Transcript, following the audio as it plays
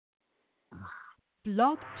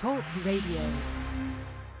Blog Talk Radio.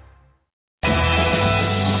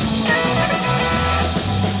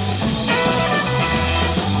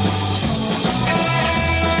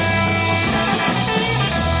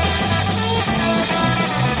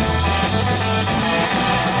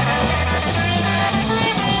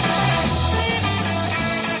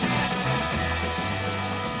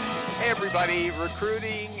 Everybody,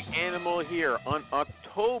 Recruiting Animal here on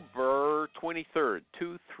October 23rd,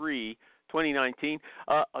 2019.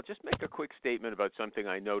 I'll just make a quick statement about something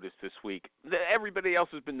I noticed this week that everybody else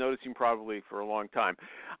has been noticing probably for a long time.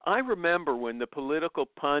 I remember when the political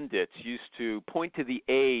pundits used to point to the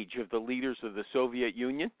age of the leaders of the Soviet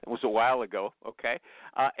Union. It was a while ago, okay?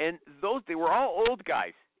 And they were all old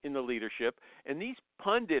guys in the leadership, and these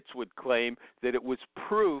pundits would claim that it was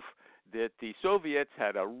proof that the Soviets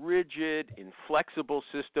had a rigid, inflexible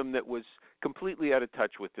system that was completely out of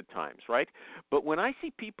touch with the times, right? But when I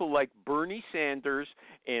see people like Bernie Sanders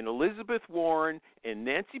and Elizabeth Warren and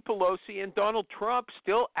Nancy Pelosi and Donald Trump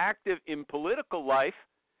still active in political life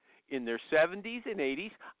in their 70s and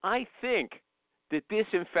 80s, I think that this,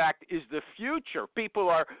 in fact, is the future. People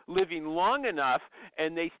are living long enough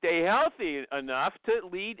and they stay healthy enough to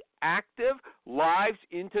lead active lives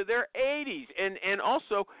into their 80s. And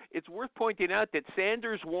also, it's worth pointing out that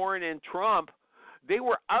Sanders, Warren, and Trump, they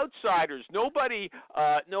were outsiders. Nobody,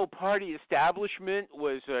 no party establishment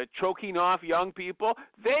was choking off young people.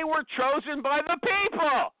 They were chosen by the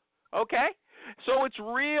people, okay? So it's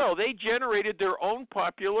real. They generated their own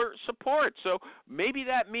popular support. So maybe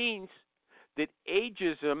that means that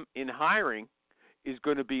ageism in hiring is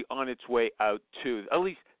going to be on its way out too. At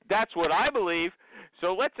least that's what I believe.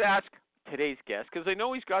 So let's ask today's guest, because I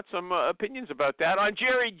know he's got some opinions about that, on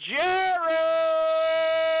Jerry News.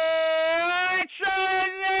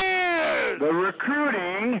 The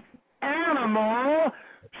Recruiting Animal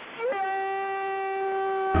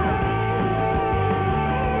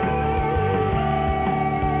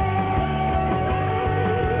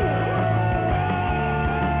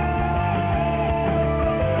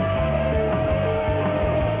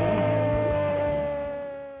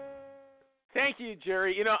Thank you,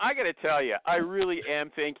 Jerry. You know, I got to tell you, I really am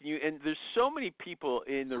thanking you. And there's so many people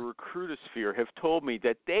in the recruiter sphere have told me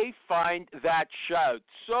that they find that shout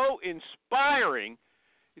so inspiring.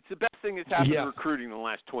 It's the best thing that's happened in recruiting in the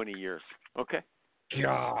last 20 years. Okay?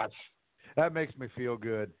 Gosh, that makes me feel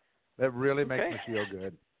good. That really makes me feel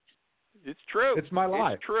good. It's true. It's my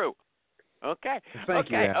life. It's true. Okay. Thank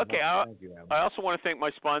you, Adam. Okay. I also want to thank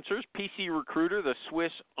my sponsors, PC Recruiter, the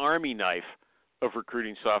Swiss Army knife of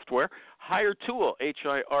recruiting software, Hire Tool,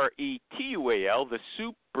 HIRETUAL, the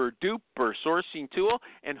super duper sourcing tool,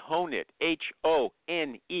 and Honeit,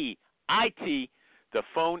 HONEIT, the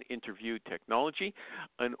phone interview technology.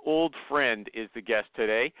 An old friend is the guest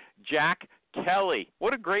today, Jack Kelly.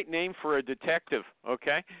 What a great name for a detective,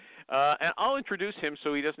 okay? And I'll introduce him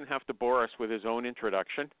so he doesn't have to bore us with his own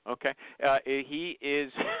introduction, okay? He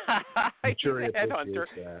is I'm sure a headhunter.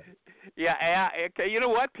 Yeah, okay. You know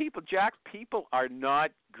what, people are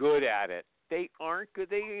not good at it. They aren't good.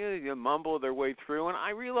 They mumble their way through. And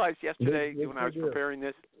I realized yesterday when I was preparing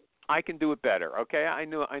this, I can do it better. Okay, I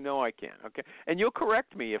know I can. Okay, and you'll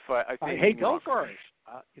correct me if I say hey, go wrong. for it.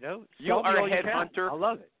 You are a headhunter. I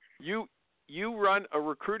love it. You run a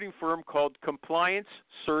recruiting firm called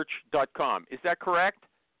ComplianceSearch.com. Is that correct?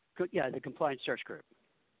 Yeah, the Compliance Search Group.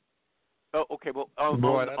 Oh, okay. Well, on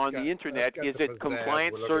the internet, is it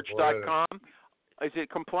ComplianceSearch.com? Is it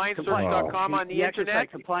ComplianceSearch.com on the internet?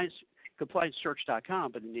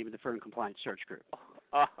 ComplianceSearch.com, but the name of the firm, Compliance Search Group.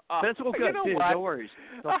 That's all good. You know what? No worries.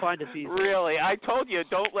 They'll find us easy. Really? I told you,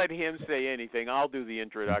 don't let him say anything. I'll do the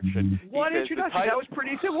introduction. What introduction? That was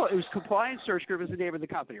pretty simple. It was Compliance Search Group is the name of the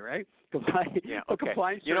company, right? Yeah, okay.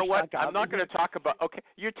 You know what? I'm not going to talk about – okay,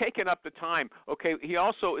 you're taking up the time. Okay, he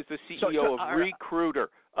also is the CEO of WeCruitr.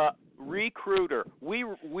 WeCruitr.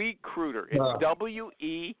 WeCruitr. It's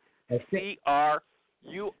WeCruitr.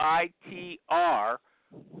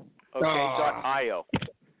 .io.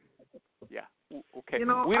 Yeah. Okay. You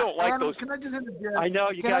know, we don't like those. Can I just interject? I know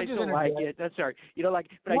you guys don't like it. That's all right. You don't like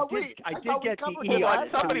it. But I did get the E on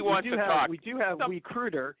it. Somebody wants to talk. We do have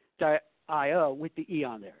WeCruitr.io with the E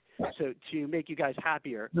on there. So to make you guys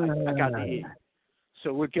happier, I got the E.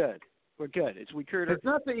 So we're good. It's WeCruitr. It's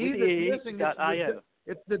not the E that's missing.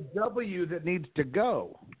 It's the W that needs to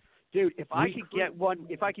go. Dude, if I could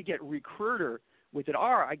get Recruiter with an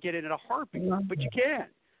R, I get it in a heartbeat. But you can't.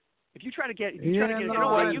 If you try to get, you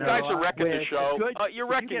know what? You guys are wrecking the show. You're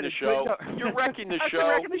wrecking the show. You're wrecking the show. You're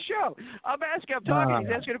wrecking the show. I'm talking.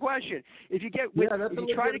 He's asking a question. If you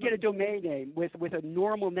try to get a domain name with a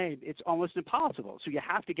normal name, it's almost impossible. So you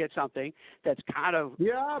have to get something that's kind of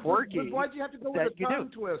quirky. But why'd you have to go with a tongue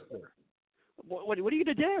twister? What are you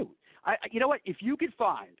going to do? You know what? If you could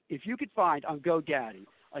find on GoDaddy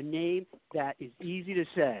a name that is easy to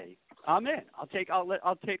say, I'm in. I'll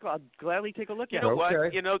gladly take a look at it. You know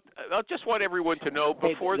what? You know, I just want everyone to know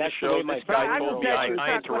before the show, this guy told me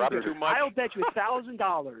I interrupt too much. I'll bet you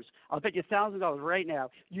 $1,000. I'll bet you $1,000 right now.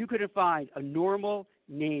 You couldn't find a normal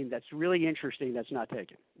name that's really interesting that's not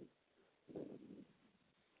taken.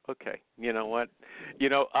 Okay. You know what? You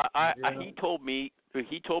know, he told me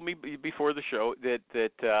before the show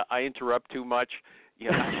that I interrupt too much.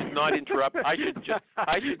 Yeah, I should not interrupt. I should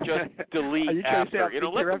just delete after. You know,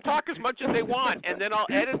 let them talk as much as they want, and then I'll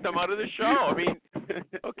edit them out of the show. I mean,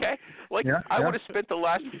 okay. Like I would have spent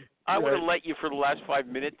I would have let you for the last 5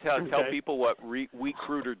 minutes tell people what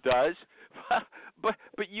WeCruitr does,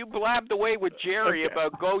 but you blabbed away with Jerry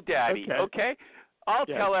about GoDaddy. Okay. I'll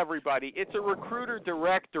tell everybody it's a recruiter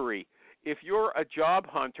directory. If you're a job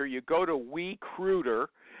hunter, you go to WeCruitr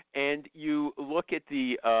and you look at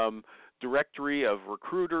the directory of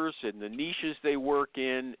recruiters and the niches they work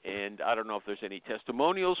in, and I don't know if there's any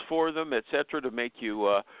testimonials for them, et cetera, to make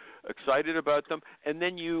you excited about them. And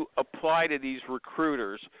then you apply to these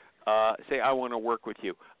recruiters, say, I want to work with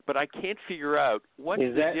you. But I can't figure out what's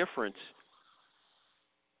the difference.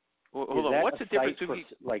 Well, hold on. What's the difference for,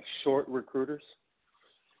 like short recruiters?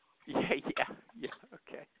 Yeah.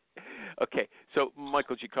 Okay. So,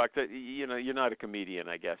 Michael G. Cox, you know, you're not a comedian,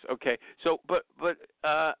 I guess. Okay. So, but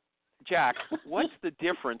Jack, what's the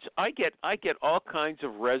difference? I get all kinds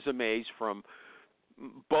of resumes from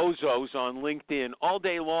bozos on LinkedIn all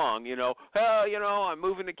day long. You know, I'm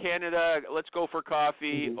moving to Canada. Let's go for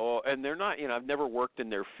coffee. And they're not. You know, I've never worked in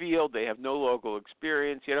their field. They have no local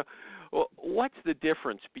experience. You know, well, what's the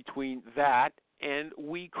difference between that and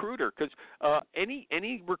WeCruitr? Because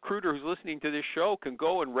any recruiter who's listening to this show can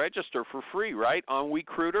go and register for free, right, on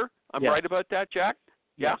WeCruitr? I'm right about that, Jack?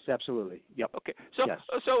 Yes, absolutely. Yep. Okay. So,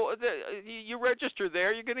 you register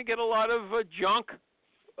there. You're going to get a lot of junk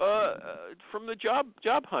from the job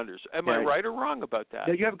hunters. Am I right or wrong about that?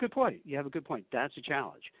 No, you have a good point. That's a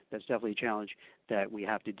challenge. That's definitely a challenge that we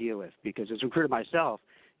have to deal with, because as a recruiter myself,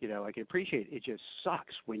 you know, I can appreciate it. It just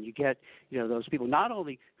sucks when you get, you know, those people, not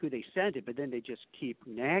only who they send it, but then they just keep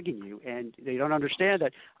nagging you, and they don't understand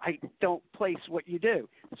that I don't place what you do.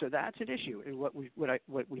 So that's an issue. And what we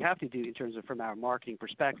have to do in terms of from our marketing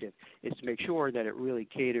perspective is to make sure that it really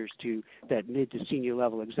caters to that mid to senior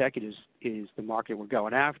level executives is the market we're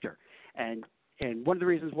going after. And one of the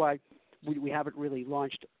reasons why we haven't really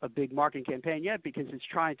launched a big marketing campaign yet, because it's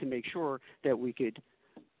trying to make sure that we could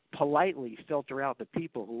politely filter out the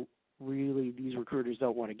people who really these recruiters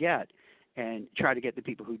don't want to get, and try to get the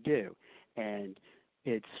people who do. And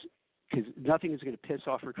it's because nothing is going to piss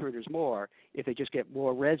off recruiters more if they just get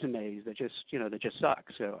more resumes that just suck.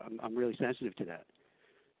 So I'm really sensitive to that.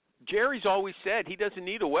 Jerry's always said he doesn't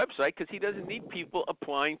need a website because he doesn't need people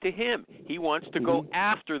applying to him. He wants to go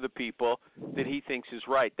after the people that he thinks is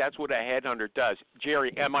right. That's what a headhunter does.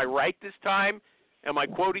 Jerry, am I right this time? Am I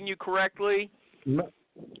quoting you correctly?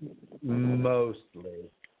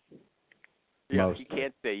 Mostly. Yeah, he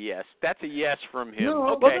can't say yes. That's a yes from him. No,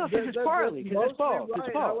 okay. Well, it's partly because it's both. Right.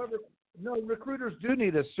 It's both. However, no, recruiters do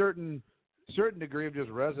need a certain degree of just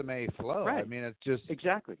resume flow. Right. I mean, it's just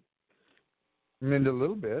exactly. I mean, a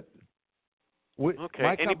little bit.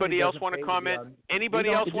 Okay. Anybody else want to comment? Anybody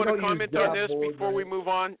else want to comment on this before we move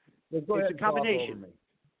on? Well, go ahead, it's a combination.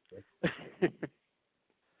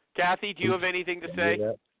 Kathy, do you have anything to say?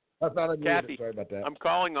 I thought I Kathy, it. Sorry about that. I'm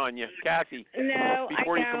calling on you, Kathy. No,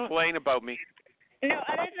 before I you don't. complain about me. No,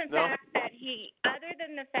 other than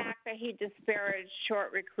the fact that he disparaged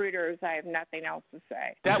short recruiters, I have nothing else to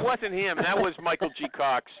say. That wasn't him. That was Michael G.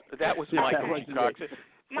 Cox. That was Michael G. Cox.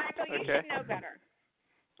 Michael, you should know better.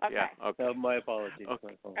 Okay. Yeah. Okay. My apologies.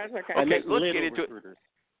 Okay. That's okay. Okay. Let's get into recruiters. it.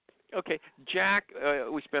 Okay, Jack,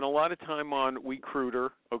 we spent a lot of time on WeCruitr,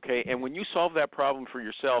 okay, and when you solve that problem for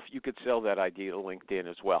yourself, you could sell that idea to LinkedIn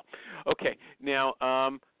as well. Okay, now,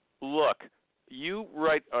 look, you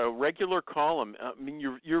write a regular column. I mean,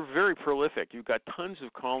 you're very prolific. You've got tons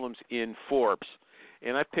of columns in Forbes,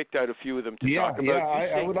 and I picked out a few of them to talk about.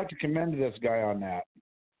 Yeah, I would like to commend this guy on that.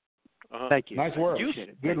 Thank you. Nice work.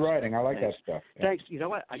 Good writing. I like that stuff. Yeah. Thanks. You know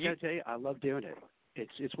what? I got to tell you, I love doing it.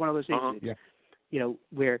 It's one of those things. Yeah. You know,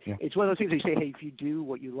 where it's one of those things that you say, hey, if you do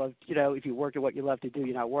what you love, you know, if you work at what you love to do,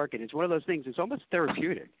 you're not working. It's one of those things. It's almost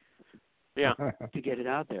therapeutic. to get it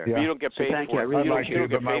out there. Yeah. You don't get paid so thank for you. it. I really you like don't to,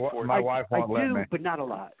 get but paid for it. my wife won't let me. I do, but not a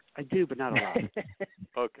lot.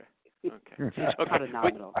 Okay. It's kind of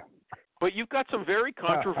nominal. But you've got some very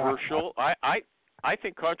controversial, I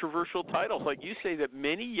think controversial titles. Like you say that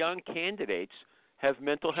many young candidates have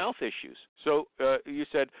mental health issues. So you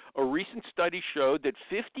said a recent study showed that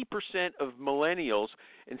 50% of millennials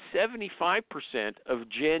and 75% of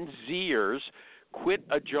Gen Zers quit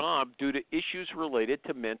a job due to issues related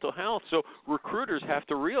to mental health. So recruiters have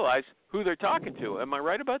to realize who they're talking to. Am I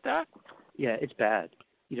right about that? Yeah, it's bad.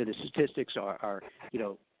 The statistics are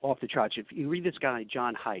off the charts. If you read this guy,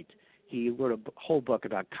 John Haidt, he wrote a whole book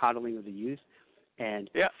about coddling of the youth. And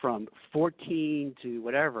from 14 to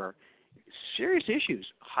whatever, serious issues,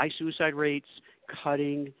 high suicide rates,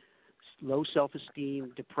 cutting, low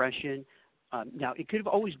self-esteem, depression. Now, it could have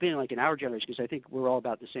always been like in our generation because I think we're all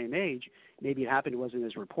about the same age. Maybe it happened, it wasn't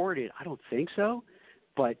as reported. I don't think so,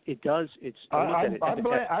 but it does.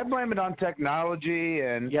 I blame it on technology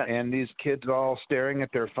and these kids all staring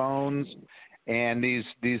at their phones and these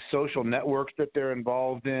social networks that they're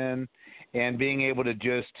involved in and being able to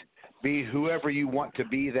just be whoever you want to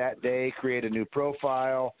be that day, create a new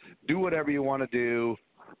profile, do whatever you want to do,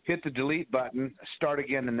 hit the delete button, start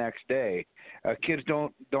again the next day. Kids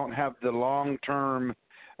don't have the long term.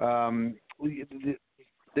 They're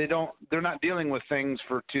not dealing with things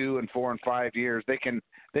for 2 and 4 and 5 years. They can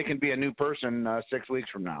be a new person 6 weeks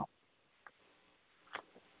from now.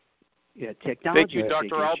 Yeah, technology. Thank you,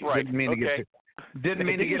 Dr. Albright. Didn't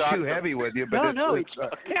mean to get too heavy with you, but I agree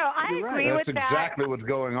with that. That's exactly what's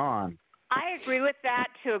going on. I agree with that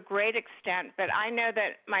to a great extent, but I know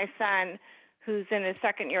that my son, who's in his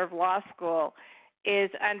second year of law school, is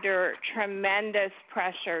under tremendous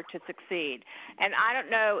pressure to succeed. And I don't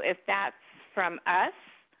know if that's from us,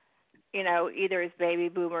 either as baby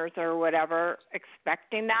boomers or whatever,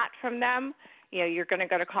 expecting that from them. You're going to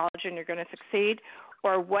go to college and you're going to succeed,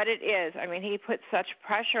 or what it is. I mean, he puts such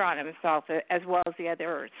pressure on himself as well as the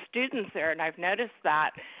other students there, and I've noticed that.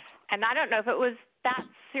 And I don't know if it was that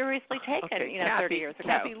seriously taken, Kathy, 30 years ago.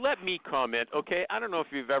 Kathy, let me comment, okay? I don't know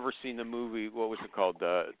if you've ever seen the movie, what was it called,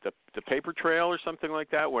 the Paper Trail or something like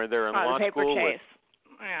that, where they're in law the school. Paper Chase.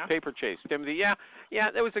 Paper Chase. Timothy,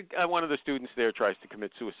 there was one of the students there tries to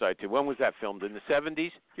commit suicide too. When was that filmed? In the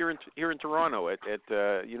 70s? Here in Toronto, at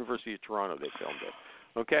University of Toronto, they filmed it.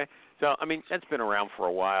 Okay? So, I mean, that's been around for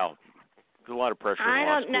a while. There's a lot of pressure in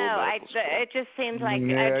law school. I don't know. It just seems like,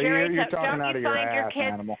 Jerry, you're don't out you of your find your ass,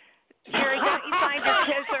 kids, animal. Jerry, don't you find your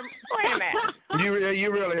kids are, wait a minute.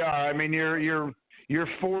 You really are. I mean, you're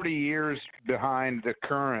 40 years behind the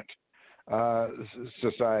current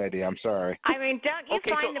society. I'm sorry. I mean, don't you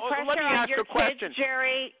find the pressure on your kids,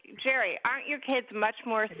 Jerry? Jerry, aren't your kids much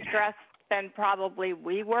more stressed than probably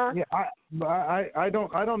we were? Yeah, I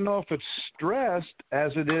don't know if it's stressed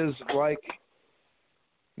as it is like.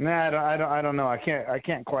 I don't know. I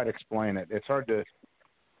can't quite explain it. It's hard to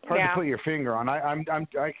put your finger on.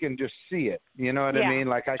 I can just see it. You know what I mean?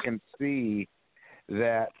 Like I can see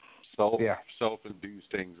that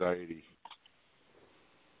self-induced anxiety.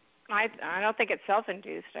 I don't think it's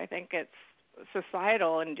self-induced. I think it's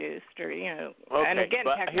societal induced, or Okay, and again,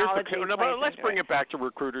 but technology. But let's bring it back to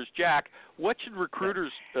recruiters, Jack. What should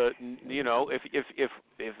recruiters, if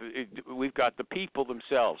we've got the people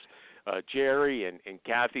themselves, Jerry and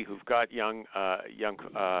Kathy, who've got young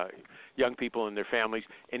people in their families,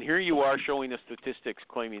 and here you are showing the statistics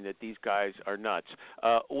claiming that these guys are nuts.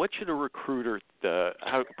 What should a recruiter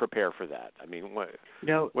how prepare for that? I mean, what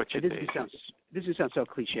should they? This sounds so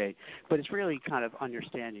cliche, but it's really kind of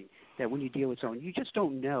understanding that when you deal with someone, you just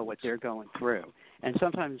don't know what they're going through, and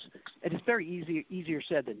sometimes it's very easier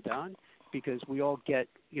said than done. Because we all get,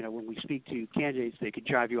 when we speak to candidates, they could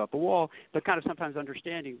drive you up a wall, but kind of sometimes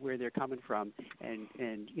understanding where they're coming from and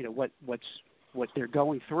what they're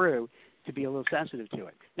going through to be a little sensitive to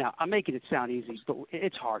it. Now, I'm making it sound easy, but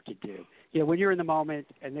it's hard to do. When you're in the moment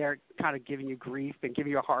and they're kind of giving you grief and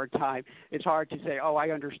giving you a hard time, it's hard to say, oh,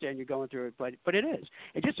 I understand you're going through it, but it is.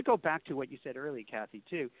 And just to go back to what you said earlier, Kathy,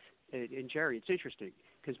 too, and Jerry, it's interesting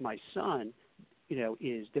because my son, they're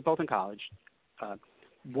both in college.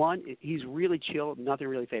 One, he's really chill. Nothing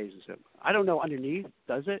really phases him. I don't know underneath,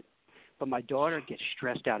 does it? But my daughter gets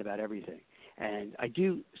stressed out about everything. And I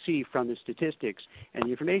do see from the statistics and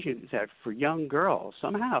the information that for young girls,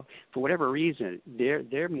 somehow, for whatever reason,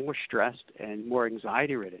 they're more stressed and more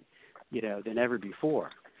anxiety-ridden, than ever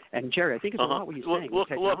before. And, Jerry, I think it's a lot what you're saying. Look,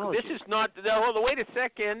 this is not – wait a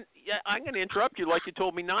second. Yeah, I'm going to interrupt you like you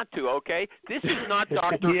told me not to, okay? This is not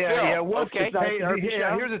Dr. Phil, Yeah, okay?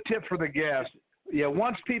 Here's a tip for the guest. Yeah,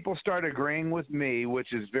 once people start agreeing with me,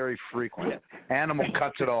 which is very frequent, Animal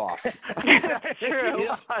cuts it off. That's true.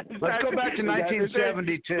 Let's go back to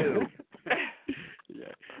 1972.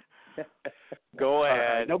 Go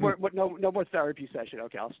ahead. No more therapy session.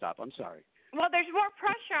 Okay, I'll stop. I'm sorry. Well, there's more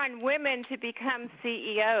pressure on women to become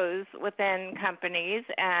CEOs within companies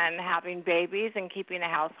and having babies and keeping a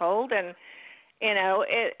household, and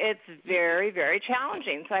it's very, very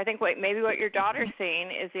challenging. So I think what your daughter's seeing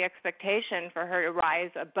is the expectation for her to rise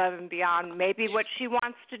above and beyond maybe what she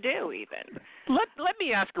wants to do even. Let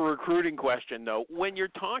me ask a recruiting question, though. When you're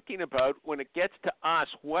talking about when it gets to us,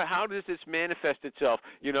 how does this manifest itself?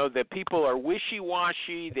 That people are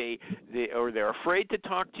wishy-washy, they're afraid to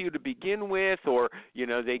talk to you to begin with, or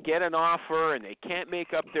they get an offer and they can't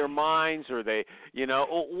make up their minds, or they,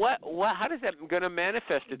 how does that going to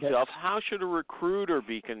manifest itself? How should a recruiter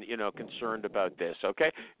be concerned about this?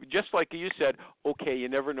 Okay, just like you said, okay, you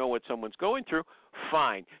never know what someone's going through.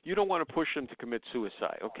 Fine, you don't want to push them to commit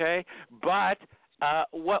suicide, okay? But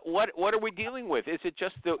what are we dealing with? Is it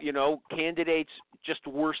just the candidates just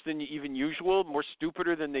worse than even usual, more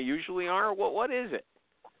stupider than they usually are? What is it?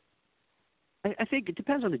 I think it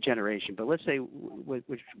depends on the generation, but let's say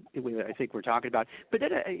which I think we're talking about. But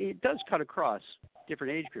then it does cut across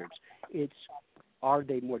different age groups. Are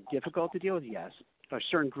they more difficult to deal with? Yes. Are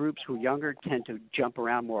certain groups who are younger tend to jump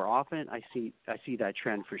around more often? I see that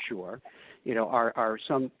trend for sure. Are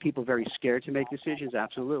some people very scared to make decisions?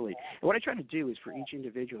 Absolutely. And what I try to do is for each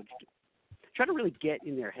individual, try to really get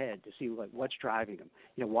in their head to see what's driving them.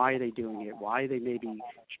 Why are they doing it? Why are they maybe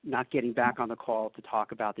not getting back on the call to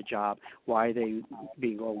talk about the job? Why are they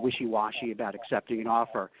being all wishy-washy about accepting an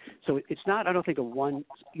offer? So it's not, I don't think, a one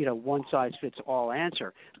size fits all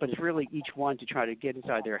answer, but it's really each one to try to get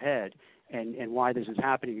inside their head and why this is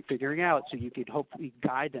happening and figuring out so you could hopefully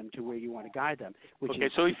guide them to where you want to guide them.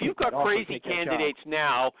 So if you've got crazy candidates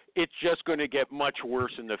now, it's just going to get much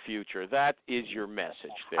worse in the future. That is your message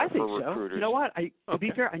there for recruiters. So. You know what? To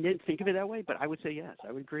be fair, I didn't think of it that way, but I would say yes.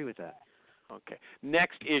 I would agree with that. Okay.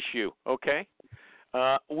 Next issue, okay?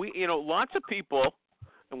 Lots of people,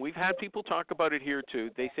 and we've had people talk about it here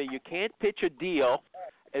too, they say you can't pitch a deal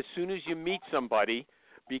as soon as you meet somebody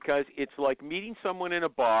because it's like meeting someone in a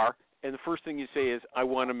bar and the first thing you say is, I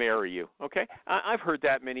want to marry you, okay? I've heard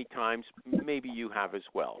that many times. Maybe you have as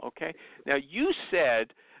well, okay? Now, you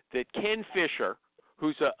said that Ken Fisher,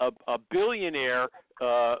 who's a billionaire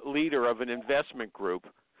leader of an investment group,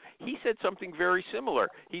 he said something very similar.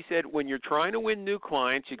 He said, when you're trying to win new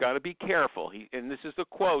clients, you got to be careful. And this is the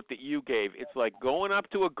quote that you gave. It's like going up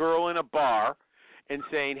to a girl in a bar and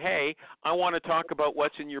saying, hey, I want to talk about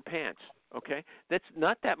what's in your pants. Okay, that's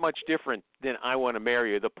not that much different than I want to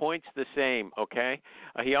marry you. The point's the same. Okay.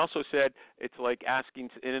 He also said it's like asking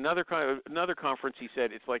in another conference. He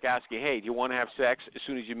said it's like asking, hey, do you want to have sex as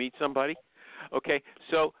soon as you meet somebody? Okay,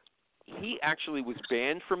 so he actually was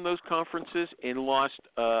banned from those conferences and lost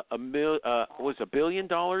 $1 billion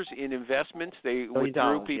in investments. They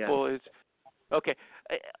withdrew people. Yeah. Okay.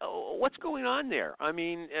 What's going on there? I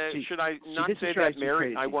mean, should I not say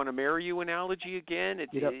that I want to marry you analogy again?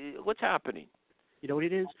 What's happening? You know what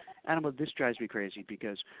it is? Animal, this drives me crazy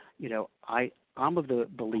because, I'm of the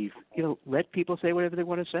belief, let people say whatever they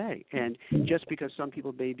want to say. And just because some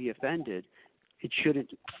people may be offended, they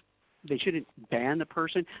shouldn't ban the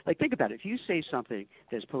person. Like, think about it. If you say something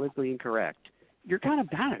that's politically incorrect, you're kind of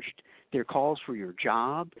banished. There are calls for your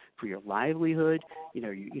job, for your livelihood.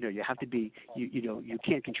 You have to be. You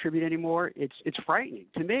can't contribute anymore. It's frightening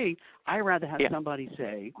to me. I rather have somebody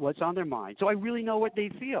say what's on their mind, so I really know what they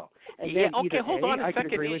feel. And then hold on a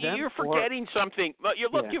second. You're forgetting something.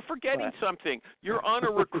 You're forgetting something. You're on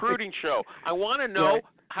a recruiting show. I want to know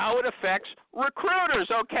how it affects recruiters.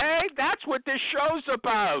 Okay, that's what this show's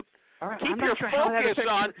about. All right, keep I'm your not sure focus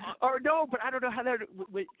on. Or no, but I don't know how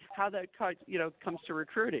that comes to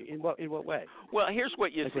recruiting. In what way? Well, here's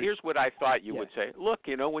what I thought you would say. Look,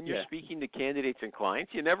 when you're speaking to candidates and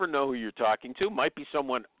clients, you never know who you're talking to. Might be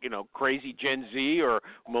someone crazy Gen Z or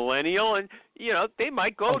millennial, and they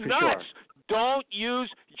might go nuts. Sure.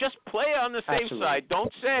 Just play on the safe side.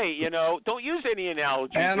 Don't say, don't use any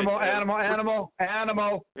analogies. Animal.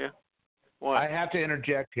 Yeah. What? I have to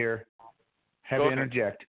interject here.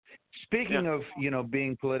 Interject. Speaking of,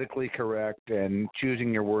 being politically correct and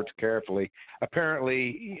choosing your words carefully,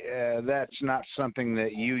 apparently that's not something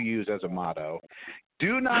that you use as a motto.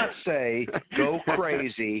 Do not say, go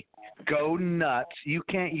crazy, go nuts. You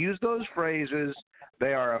can't use those phrases.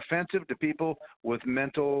 They are offensive to people with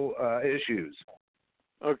mental issues.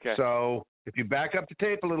 Okay. So if you back up the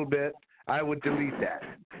tape a little bit, I would delete that.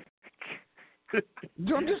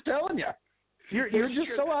 I'm just telling you. You're just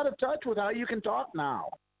so out of touch with how you can talk now.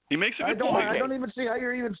 He makes a good point. I don't even see how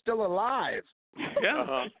you're even still alive.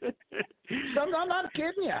 Yeah. I'm not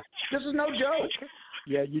kidding you. This is no joke.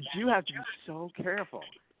 Yeah, you do have to be so careful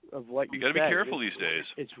of what you got to be careful these days.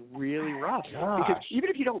 It's really rough. Because even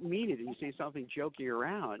if you don't mean it and you say something joking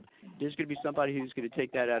around, there's going to be somebody who's going to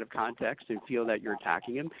take that out of context and feel that you're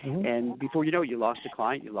attacking him. Mm-hmm. And before you know it, you lost a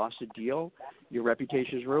client, you lost a deal, your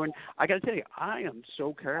reputation is ruined. I got to tell you, I am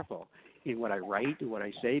so careful in what I write and what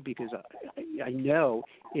I say because I know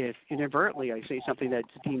if inadvertently I say something that's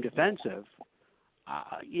deemed offensive,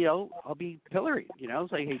 I'll be pilloried.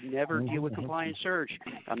 It's like, hey, never deal with compliance search.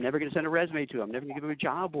 I'm never going to send a resume to him. I'm never going to give him a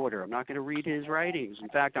job order. I'm not going to read his writings. In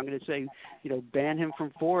fact, I'm going to say, ban him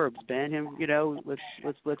from Forbes. Ban him. Let's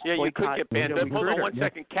yeah, boycott. You could get banned. But hold on one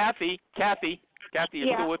second, Kathy, you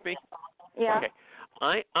still with me? Yeah. Okay.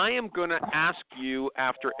 I am going to ask you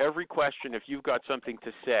after every question if you've got something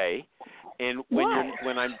to say, and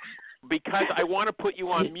because I want to put you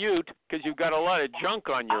on mute because you've got a lot of junk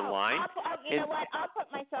on your line. You know what? I'll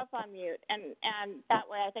put myself on mute, and that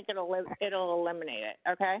way I think it'll eliminate it.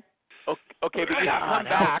 Okay. Okay, but you can come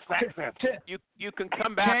back. You can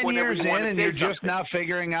come back 10 whenever years you want in, to and say you're something. just now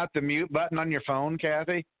figuring out the mute button on your phone,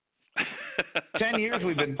 Kathy. 10 years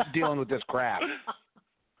we've been dealing with this crap.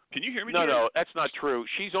 Can you hear me? No, that's not true.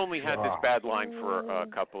 She's only had this bad line for a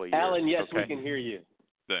couple of years. Alan, yes, we can hear you.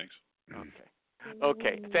 Thanks.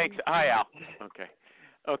 Okay, thanks. Hi, Al.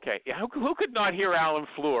 Okay. Who could not hear Alan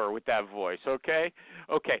Fleur with that voice? Okay.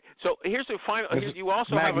 So here's the final. You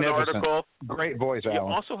also have an article. Great voice,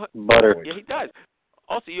 Alan. Yeah, he does.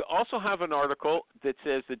 Also, you also have an article that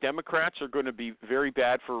says the Democrats are going to be very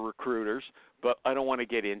bad for recruiters, but I don't want to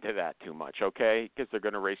get into that too much, okay? Because they're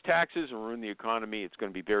going to raise taxes and ruin the economy. It's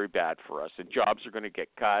going to be very bad for us, and jobs are going to get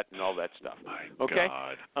cut and all that stuff. Okay.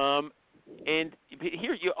 God. And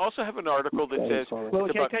here you also have an article that says. Well,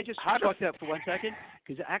 can I just talk that for 1 second?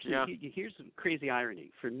 Because actually, here's the crazy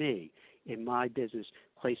irony for me in my business,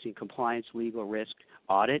 placing compliance, legal risk,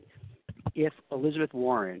 audit. If Elizabeth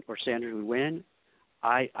Warren or Sanders would win,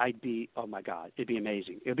 I'd be, oh my God, it'd be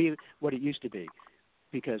amazing. It'd be what it used to be,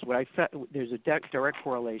 because there's a direct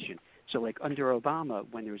correlation. So like under Obama,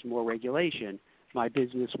 when there was more regulation, my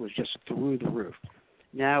business was just through the roof.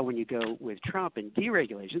 Now when you go with Trump and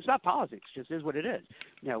deregulation, it's not politics, it just is what it is.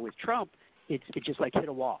 Now with Trump, it just like hit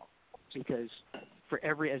a wall, because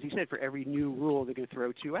as he said, for every new rule they're going to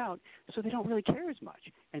throw two out, so they don't really care as much.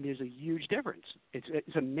 And there's a huge difference.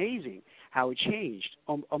 It's amazing how it changed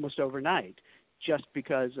almost overnight, just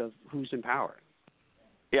because of who's in power.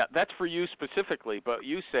 Yeah, that's for you specifically, but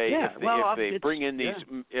you say if they bring in these,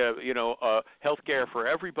 health care for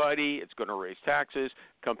everybody, it's going to raise taxes,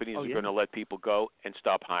 companies are going to let people go and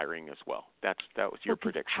stop hiring as well. That was your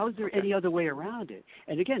prediction. How is there any other way around it?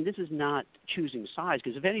 And again, this is not choosing sides,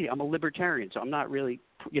 because if anything, I'm a libertarian, so I'm not really,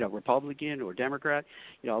 Republican or Democrat.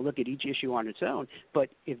 I'll look at each issue on its own. But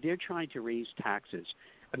if they're trying to raise taxes,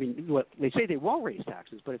 I mean, they say they won't raise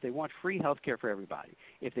taxes, but if they want free health care for everybody,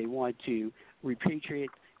 if they want to repatriate,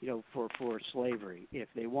 for slavery, if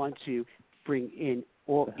they want to bring in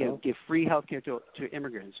give free health care to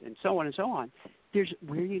immigrants, and so on, where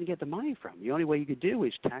are you going to get the money from? The only way you could do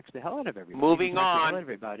is tax the hell out of everybody. Moving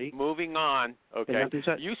on. Okay.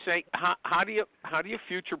 You say how do you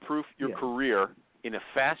future-proof your career in a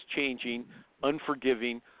fast-changing,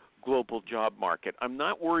 unforgiving global job market? I'm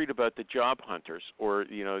not worried about the job hunters or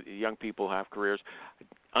young people who have careers.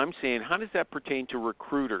 I'm saying, how does that pertain to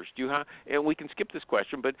recruiters? And we can skip this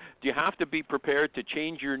question, but do you have to be prepared to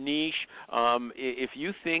change your niche? If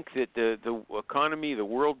you think that the economy, the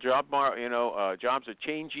world job jobs are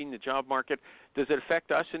changing, the job market, does it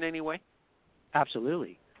affect us in any way?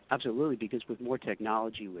 Absolutely, because with more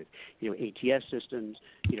technology, with ATS systems,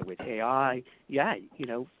 with AI,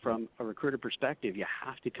 from a recruiter perspective, you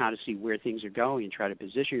have to kind of see where things are going and try to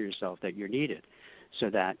position yourself that you're needed, so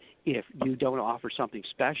that if you don't offer something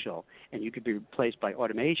special and you could be replaced by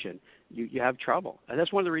automation, you have trouble. And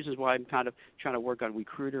that's one of the reasons why I'm kind of trying to work on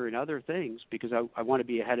WeCruitr and other things, because I want to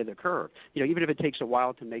be ahead of the curve. Even if it takes a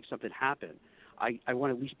while to make something happen, I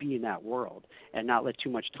want to at least be in that world and not let too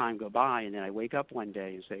much time go by, and then I wake up one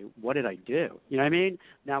day and say, what did I do? You know what I mean?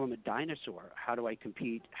 Now I'm a dinosaur. How do I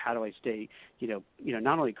compete? How do I stay,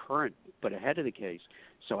 not only current but ahead of the case?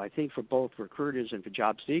 So I think for both recruiters and for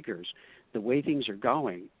job seekers, the way things are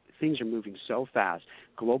going, things are moving so fast.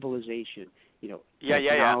 Globalization,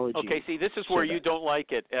 technology. Okay, see, this is where you don't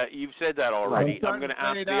like it. You've said that already. I'm going to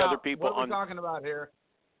ask the other people. What are we talking about here?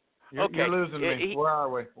 Okay. You're losing me. Where are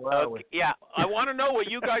we? Yeah, I want to know what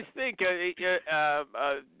you guys think.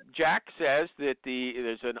 Jack says that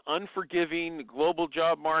there's an unforgiving global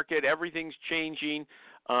job market. Everything's changing.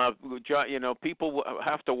 People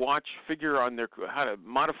have to figure on how to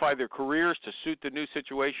modify their careers to suit the new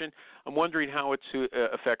situation. I'm wondering how it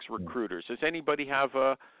affects recruiters. Does anybody have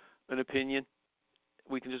an opinion?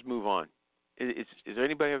 We can just move on. Is there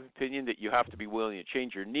anybody have an opinion that you have to be willing to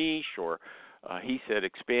change your niche, or he said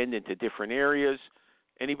expand into different areas?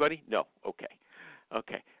 Anybody? No. Okay.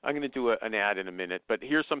 I'm going to do an ad in a minute, but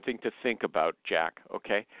here's something to think about, Jack.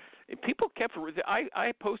 Okay. People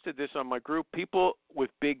I posted this on my group, people with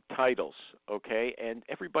big titles, okay, and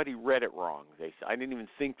everybody read it wrong. I didn't even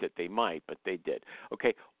think that they might, but they did.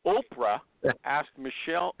 Okay, Oprah asked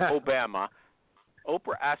Michelle Obama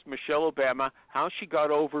how she got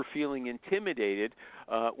over feeling intimidated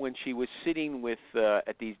when she was sitting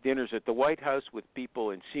at these dinners at the White House with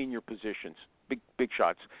people in senior positions, big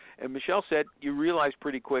shots. And Michelle said, you realize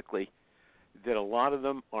pretty quickly that a lot of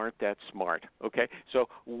them aren't that smart, okay? So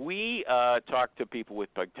we talk to people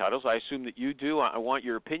with big titles. I assume that you do. I want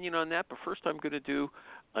your opinion on that, but first I'm going to do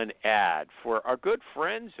an ad for our good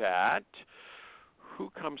friends at, who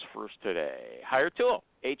comes first today? HireTool,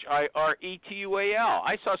 HireTual.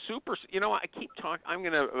 I saw I keep talking. I'm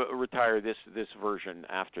going to retire this version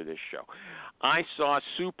after this show. I saw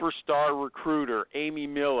superstar recruiter Amy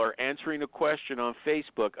Miller answering a question on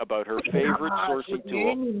Facebook about her favorite sourcing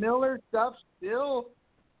tool. Amy Miller stuff still?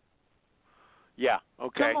 Yeah,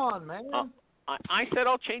 okay. Come on, man. I said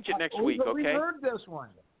I'll change it next week, okay? We've heard this one.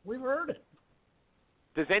 We've heard it.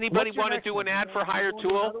 Does anybody want to do an ad for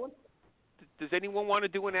HireTool? Does anyone want to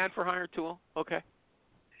do an ad for HireTool? Okay.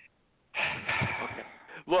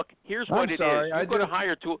 Look, here's what it is. You go to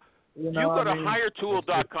HireTool. You go to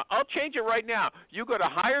HireTool.com. I'll change it right now. You go to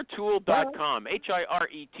HireTool.com,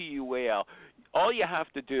 HireTual. All you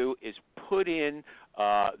have to do is put in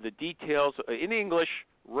the details in English,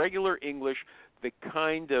 regular English, the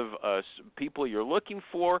kind of people you're looking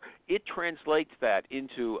for. It translates that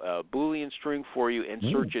into a Boolean string for you and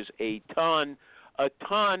searches a ton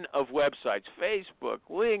of websites, Facebook,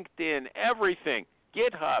 LinkedIn, everything,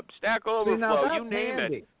 GitHub, Stack Overflow, you name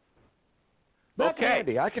it. That's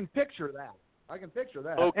handy. I can picture that.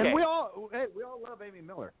 Okay. And we all love Amy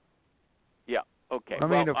Miller. Yeah. Okay.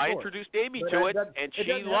 I introduced Amy to it, and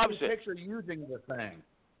she loves it. Picture using the thing.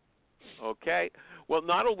 Okay. Well,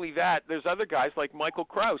 not only that, there's other guys like Michael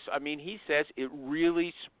Krause. I mean, he says it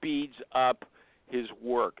really speeds up his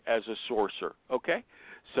work as a sourcer. Okay.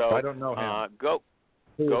 So I don't know him. Go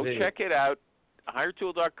check it out,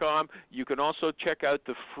 HireTool.com. You can also check out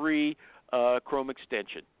the free Chrome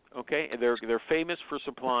extension. Okay, and they're famous for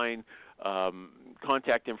supplying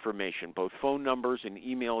contact information, both phone numbers and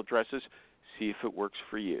email addresses. See if it works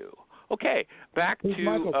for you. Okay, back to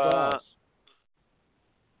Michael Krause.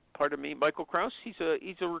 Pardon me, Michael Krause. He's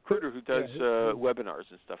a recruiter who does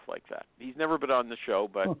webinars and stuff like that. He's never been on the show,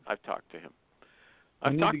 but I've talked to him.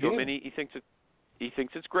 I've talked to him, and he thinks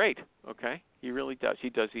it's great. Okay, he really does.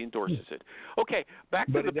 He endorses it. Okay,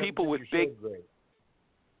 back to the people with big.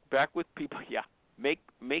 Back with people, yeah.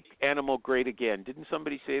 Make animal great again. Didn't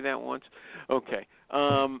somebody say that once? Okay.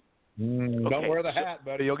 Don't wear the hat,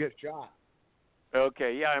 buddy. You'll get shot.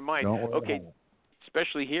 Okay, yeah, I might. Okay,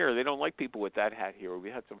 especially here. They don't like people with that hat here.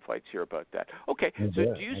 We had some fights here about that. Okay,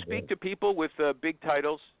 so do you speak to people with big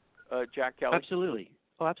titles, Jack Kelly? Absolutely.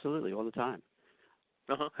 Oh, absolutely, all the time.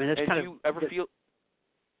 Uh-huh. I mean, do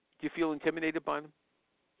you feel intimidated by them?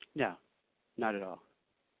 No, not at all.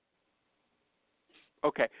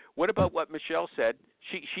 Okay. What about what Michelle said?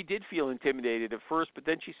 She did feel intimidated at first, but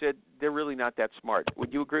then she said they're really not that smart.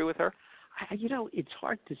 Would you agree with her? It's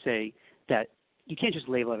hard to say that you can't just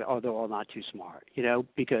label it, they're all not too smart,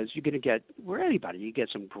 because you're going to get, anybody. You get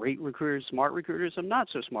some great recruiters, smart recruiters, some not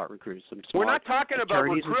so smart recruiters, some smart We're not talking about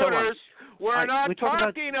recruiters. We're not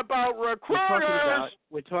talking about recruiters.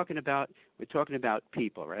 We're talking about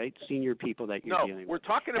people, right? Senior people that you're dealing with. No, we're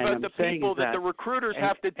talking about the people that the recruiters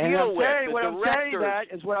have to deal with.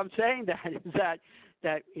 What I'm saying is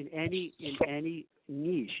that in any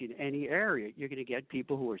niche, in any area, you're going to get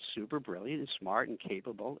people who are super brilliant and smart and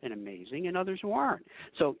capable and amazing, and others who aren't.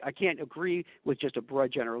 So I can't agree with just a broad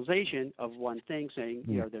generalization of one thing saying,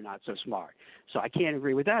 they're not so smart. So I can't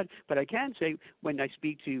agree with that, but I can say when I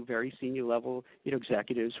speak to very senior level,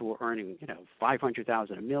 executives who are earning, $500,000,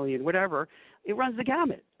 $1 million, whatever, it runs the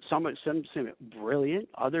gamut. Some brilliant,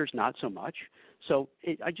 others not so much. So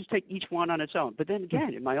I just take each one on its own. But then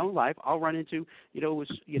again, in my own life, I'll run into,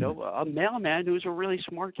 a mailman who's a really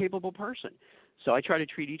smart, capable person. So I try to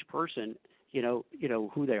treat each person,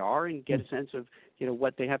 who they are and get a sense of,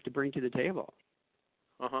 what they have to bring to the table.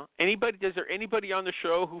 Is there anybody on the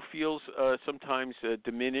show who feels sometimes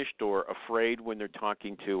diminished or afraid when they're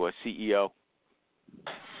talking to a CEO?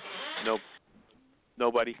 Nope.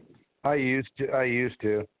 Nobody. I used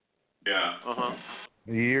to. Yeah.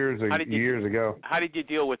 Years ago. How did you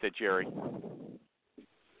deal with it, Jerry?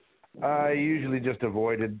 I usually just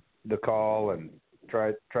avoided the call and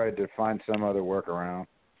tried to find some other workaround.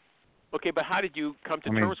 Okay, but how did you come to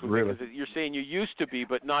terms with it? Because you're saying you used to be,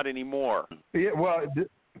 but not anymore. Yeah, well,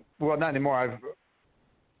 not anymore.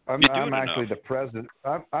 I'm actually the president.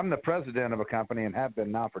 I'm the president of a company and have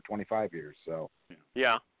been now for 25 years. So.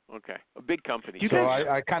 Yeah. Okay. A big company. So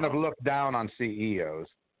I kind of look down on CEOs.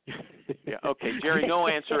 Yeah. Okay, Jerry. No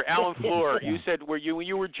answer. Alan Fleur. You said when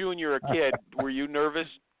you were junior, a kid, were you nervous?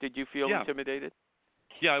 Did you feel intimidated?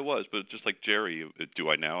 Yeah, I was, but just like Jerry, do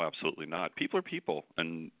I now? Absolutely not. People are people,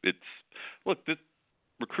 and the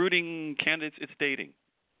recruiting candidates, it's dating.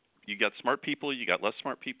 You got smart people, you got less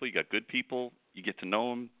smart people, you got good people. You get to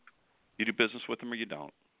know them. You do business with them, or you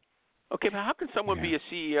don't. Okay, but how can someone be a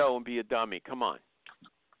CEO and be a dummy? Come on.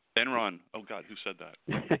 Enron. Oh God, who said that?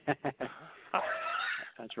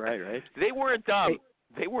 That's right. They weren't dumb.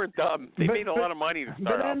 They weren't dumb. They made a lot of money to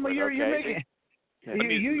start off with. You're making.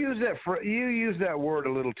 You use that word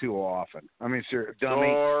a little too often. I mean, sir, dummy.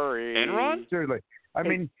 Sorry. Enron? Seriously. I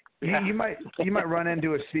mean, you might run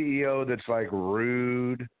into a CEO that's like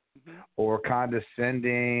rude or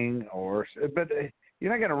condescending, but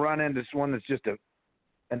you're not going to run into one that's just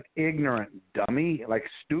an ignorant dummy, like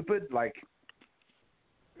stupid, like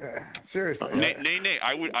seriously. Nay.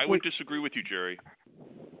 I would disagree with you, Jerry.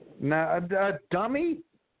 Now, a dummy?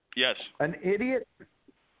 Yes. An idiot?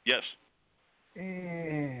 Yes.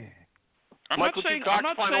 I'm Michael G. Cox,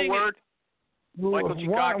 final word. Michael G.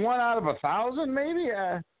 Cox. 1 out of 1,000, maybe.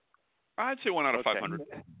 I'd say 1 out of 500.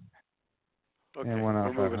 Okay,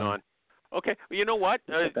 we're moving on. Okay, well, you know what?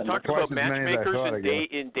 Talking about matchmakers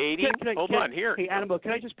in dating. Hold on here. Hey, Animal,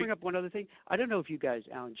 can I just bring up one other thing? I don't know if you guys,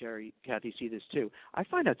 Alan, Jerry, Kathy, see this too. I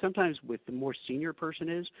find out sometimes with the more senior person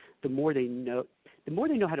is, the more they know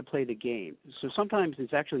how to play the game. So sometimes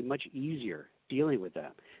it's actually much easier dealing with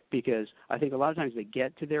them, because I think a lot of times they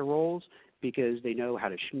get to their roles because they know how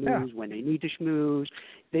to schmooze when they need to schmooze.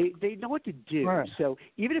 They know what to do. Right. So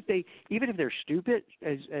even if they're stupid,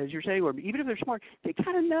 as you're saying, or even if they're smart, they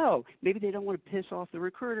kind of know. Maybe they don't want to piss off the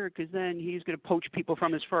recruiter because then he's going to poach people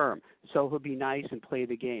from his firm. So he'll be nice and play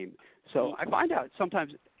the game. So I find out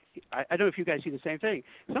sometimes. I don't know if you guys see the same thing.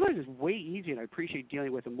 Sometimes it's way easier, and I appreciate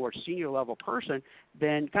dealing with a more senior level person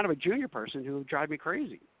than kind of a junior person who would drive me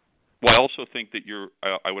crazy. Well, I also think that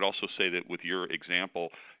I would also say that with your example,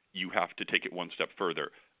 you have to take it one step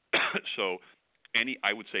further. So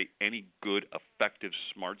I would say any good, effective,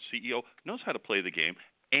 smart CEO knows how to play the game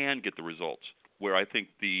and get the results. Where I think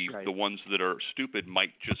the ones that are stupid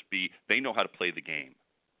might just be they know how to play the game.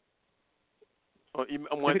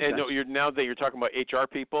 Now that you're talking about HR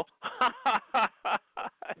people.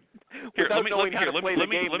 Here, let me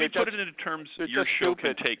put it into terms your show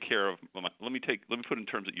can take care of. Let me put it in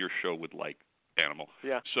terms that your show would like, Animal.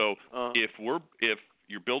 Yeah. So if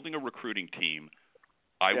you're building a recruiting team,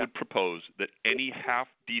 I would propose that any half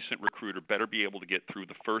decent recruiter better be able to get through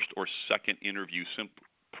the first or second interview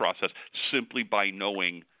process simply by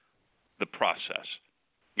knowing the process.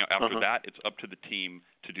 Now, after that, it's up to the team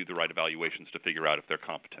to do the right evaluations to figure out if they're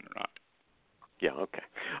competent or not. Yeah, okay.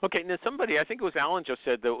 Okay, now I think it was Alan just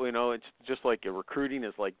said that, it's just like recruiting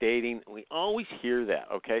is like dating. We always hear that,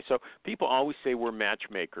 okay? So people always say we're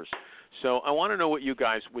matchmakers. So I want to know what you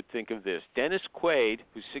guys would think of this. Dennis Quaid,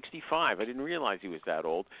 who's 65, I didn't realize he was that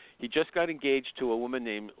old. He just got engaged to a woman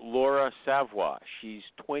named Laura Savoy. She's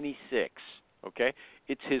 26, okay?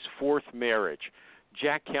 It's his fourth marriage.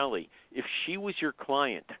 Jack Kelly, if she was your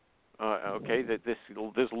client,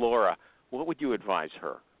 this Laura, what would you advise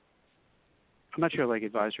her? I'm not sure,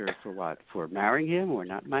 advise her for what? For marrying him or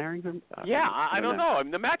not marrying him? I don't know. I'm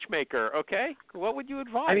the matchmaker, okay? What would you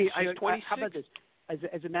advise? I mean, she's 26. How about this?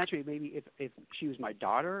 As a matchmaker, maybe if she was my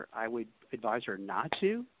daughter, I would advise her not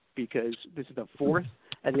to, because this is the fourth,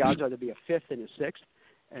 and the odds are there'll be a fifth and a sixth,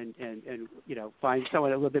 and find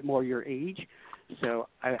someone a little bit more your age. So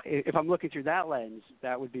if I'm looking through that lens,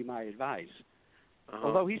 that would be my advice.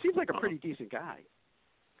 Although he seems like a pretty decent guy.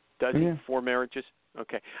 Does he? 4 marriages?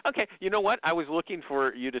 Okay. You know what? I was looking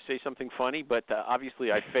for you to say something funny, but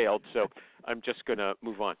obviously I failed, so I'm just going to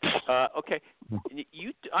move on. Okay.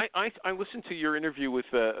 I listened to your interview with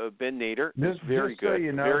Ben Nader. It was very good. So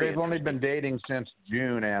you know, they've only been dating since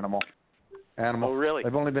June, Animal. Oh, really?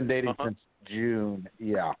 They've only been dating since June.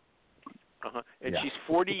 Yeah. And she's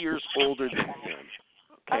 40 years older than him.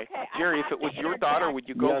 Okay. Jerry, if it was your daughter, would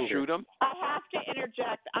you go shoot him? I have to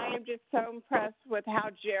interject. I am just so impressed with how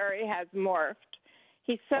Jerry has morphed.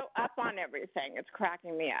 He's so up on everything. It's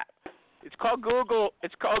cracking me up. It's called Google.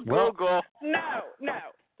 Google. No.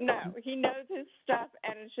 He knows his stuff,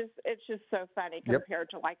 and it's just so funny compared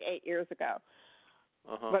to like 8 years ago.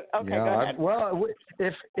 But okay, go ahead. Well,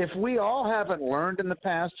 if we all haven't learned in the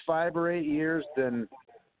past 5 or 8 years, then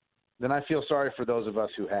I feel sorry for those of us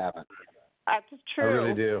who haven't. That's true. I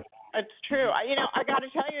really do. It's true. I got to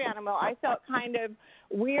tell you, Animal, I felt kind of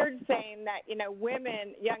weird saying that, young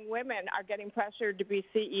women are getting pressured to be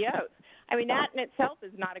CEOs. I mean, that in itself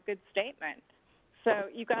is not a good statement. So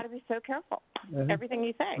you got to be so careful. Everything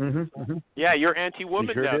you say. Yeah, you're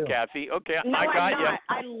anti-woman sure now, do. Kathy. Okay, no, I got you.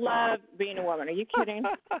 I love being a woman. Are you kidding?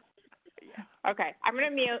 Okay, I'm going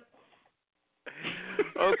to mute.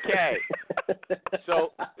 Okay.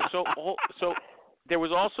 So there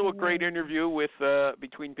was also a great interview with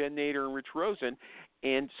between Ben Nader and Rich Rosen,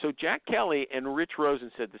 and so Jack Kelly and Rich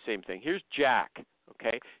Rosen said the same thing. Here's Jack.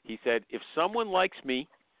 Okay, he said, if someone likes me,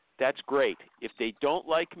 that's great. If they don't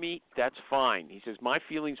like me, that's fine. He says, my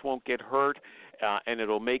feelings won't get hurt, and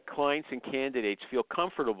it'll make clients and candidates feel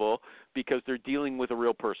comfortable because they're dealing with a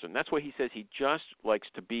real person. That's what he says. He just likes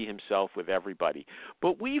to be himself with everybody.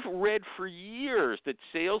 But we've read for years that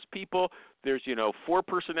salespeople, there's, 4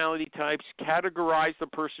 personality types, categorize the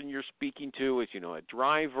person you're speaking to as, a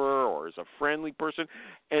driver or as a friendly person,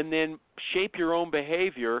 and then shape your own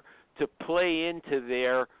behavior to play into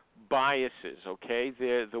their biases, okay,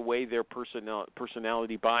 the way their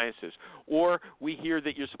personality biases. Or we hear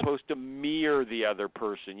that you're supposed to mirror the other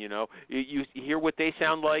person, you hear what they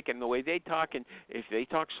sound like and the way they talk, and if they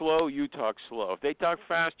talk slow, you talk slow. If they talk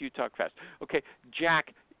fast, you talk fast. Okay,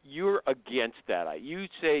 Jack, you're against that. You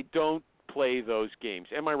say don't play those games.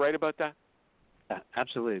 Am I right about that?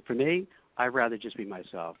 Absolutely. For me, I'd rather just be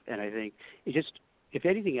myself, and I think if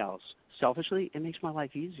anything else, selfishly, it makes my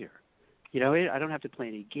life easier. I don't have to play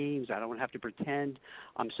any games. I don't have to pretend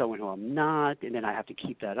I'm someone who I'm not, and then I have to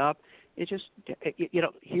keep that up. It's just,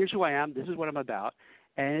 here's who I am. This is what I'm about.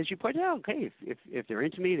 And as you pointed out, okay, if they're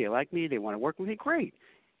into me, they like me, they want to work with me, great.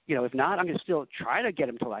 If not, I'm going to still try to get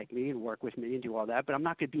them to like me and work with me and do all that, but I'm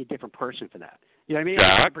not going to be a different person for that. You know what I mean? Jack?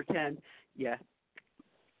 I'm not going to pretend. Yeah.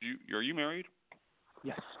 Are you married?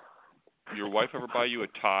 Yes. Your wife ever buy you a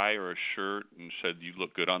tie or a shirt and said you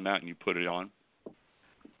look good on that and you put it on?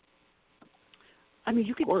 I mean,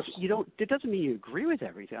 it doesn't mean you agree with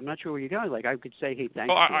everything. I'm not sure where you're going. Like, I could say, hey,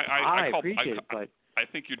 thanks. I appreciate it, but I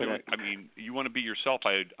think you're doing. I mean, you want to be yourself.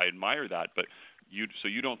 I admire that, but you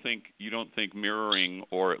don't think mirroring,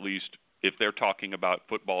 or at least if they're talking about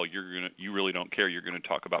football, you really don't care. You're going to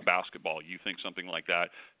talk about basketball. You think something like that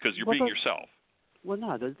because you're being yourself. Well,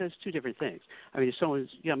 no, there's two different things. I mean, if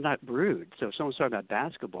someone's, I'm not rude. So if someone's talking about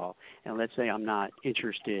basketball, and let's say I'm not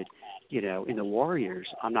interested, in the Warriors,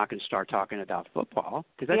 I'm not going to start talking about football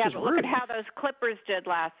because that's just rude. Look at how those Clippers did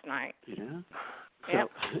last night. Yep.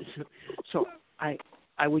 So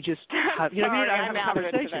I would just have, I have a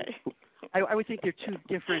conversation. I would think they're two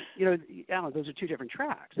different, Alan, those are two different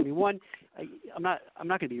tracks. I mean, one, I'm not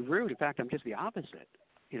going to be rude. In fact, I'm just the opposite.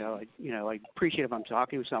 I appreciate if I'm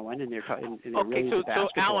talking with someone and they're okay. So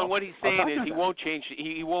Alan, what he's saying is he won't change.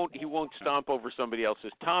 He won't stomp over somebody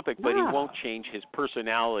else's topic, but he won't change his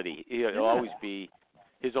personality. It'll always be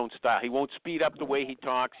his own style. He won't speed up the way he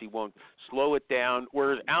talks. He won't slow it down.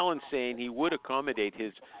 Whereas Alan's saying he would accommodate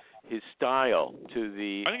his style to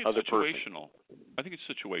the other person. I think it's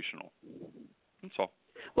situational. That's all.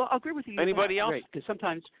 Well, I'll agree with you. Anybody else? Right, because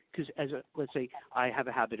sometimes, let's say I have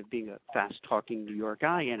a habit of being a fast-talking New York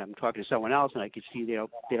guy, and I'm talking to someone else, and I can see they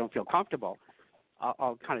don't feel comfortable.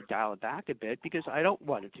 I'll kind of dial it back a bit because I don't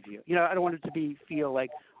want it to be, I don't want it to feel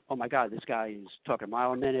like, oh my God, this guy is talking a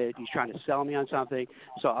mile a minute. He's trying to sell me on something.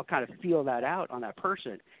 So I'll kind of feel that out on that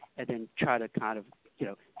person, and then try to kind of,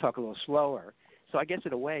 talk a little slower. So I guess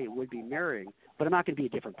in a way it would be mirroring, but I'm not going to be a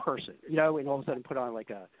different person, and all of a sudden put on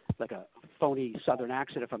like a phony Southern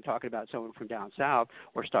accent if I'm talking about someone from down south,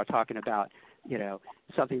 or start talking about,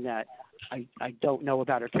 something that I don't know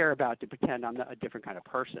about or care about to pretend I'm a different kind of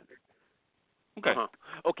person. Okay.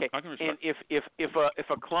 Okay. And if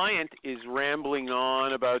a client is rambling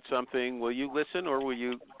on about something, will you listen, or will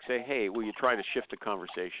you say, hey, will you try to shift the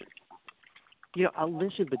conversation? I'll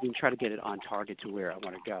listen, but then try to get it on target to where I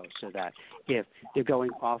want to go, so that if they're going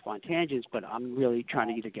off on tangents, but I'm really trying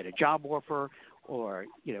to either get a job offer or,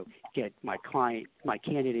 get my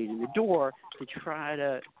candidate in the door, to try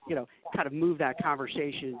to, kind of move that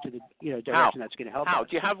conversation to the, direction that's going to help us.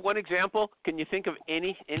 Do you have one example? Can you think of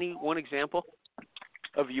any one example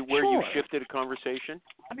of where you shifted a conversation?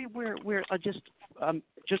 I mean, where just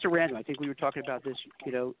just a random. I think we were talking about this,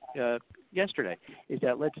 yesterday. Is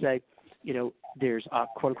that let's say, there's a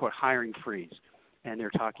quote unquote hiring freeze, and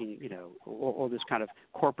they're talking, all this kind of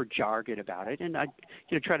corporate jargon about it, and I,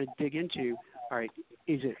 try to dig into. All right,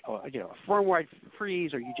 is it a firm-wide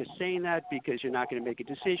freeze? Are you just saying that because you're not going to make a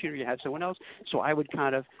decision, or you have someone else? So I would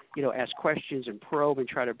kind of ask questions and probe and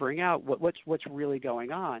try to bring out what's really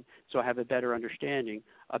going on, so I have a better understanding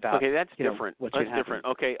about. Okay, that's different. What's that's happening. different.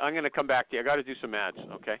 Okay, I'm going to come back to you. I got to do some ads.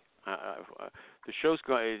 Okay, the show's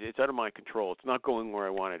going. It's out of my control. It's not going where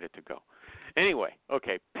I wanted it to go. Anyway,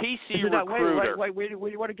 okay, PC Recruiter. Where do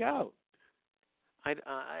you want to go? I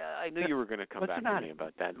knew you were going to come back to me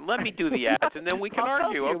about that. Let me do the ads, and then we can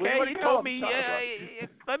argue, okay? You told me,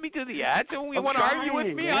 let me do the ads, and you want to argue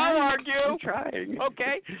with me? I'll argue. I'm trying.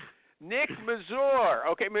 Okay. Nick Mazur.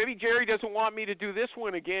 Okay, maybe Jerry doesn't want me to do this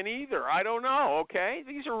one again either. I don't know, okay?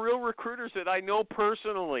 These are real recruiters that I know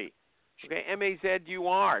personally. Okay,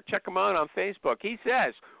 Mazur. Check him out on Facebook. He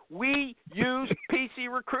says, we use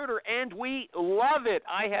PC Recruiter, and we love it.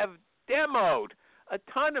 I have demoed a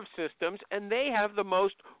ton of systems, and they have the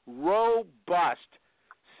most robust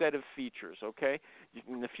set of features, okay?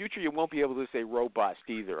 In the future, you won't be able to say robust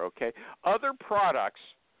either, okay? Other products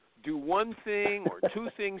do one thing or two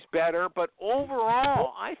things better, but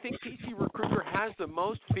overall, I think PC Recruiter has the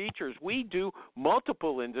most features. We do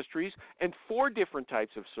multiple industries and 4 different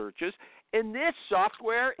types of searches, and this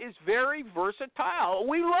software is very versatile.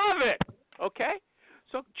 We love it, okay?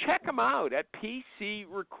 So check them out at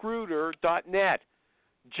PCRecruiter.net.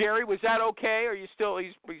 Jerry, was that okay? Or are you still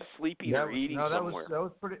he's sleeping or eating somewhere? That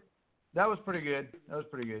was pretty good. That was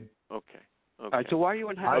pretty good. Okay. All right, so why are you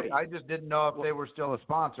unhappy? I just didn't know if they were still a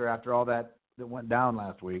sponsor after all that went down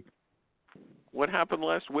last week. What happened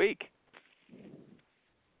last week?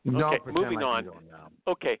 No, okay, moving on.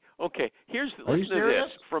 Okay. Listen to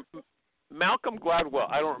this from Malcolm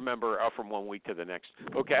Gladwell. I don't remember from one week to the next.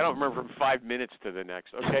 Okay, I don't remember from 5 minutes to the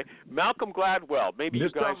next. Okay, Malcolm Gladwell. Maybe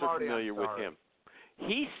you guys are familiar with him.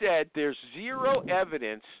 He said there's zero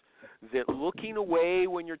evidence that looking away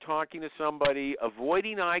when you're talking to somebody,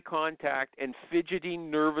 avoiding eye contact, and fidgeting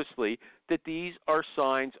nervously, that these are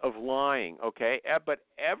signs of lying, okay? But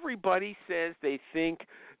everybody says they think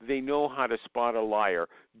they know how to spot a liar.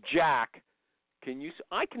 Jack,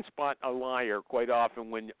 I can spot a liar quite often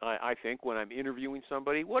when I think when I'm interviewing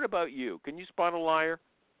somebody. What about you? Can you spot a liar?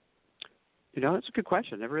 That's a good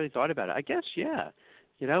question. I never really thought about it. I guess, yeah.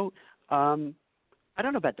 I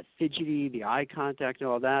don't know about the fidgety, the eye contact, and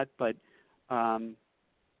all that, but I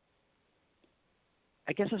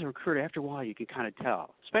guess as a recruiter, after a while, you can kind of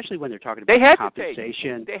tell, especially when they're talking about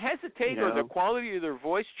compensation. They hesitate, or the quality of their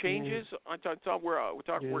voice changes.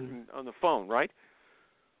 We're working on the phone, right?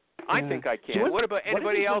 Yeah. I think I can. So what about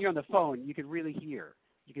anybody else? When you're on the phone, you can really hear.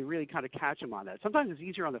 You can really kind of catch them on that. Sometimes it's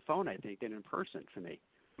easier on the phone, I think, than in person for me.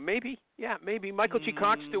 Maybe, yeah, maybe. Michael G.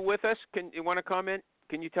 Cox still with us? You want to comment?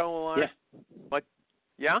 Can you tell a liar? Yes. What?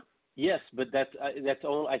 Yeah. Yes, but that's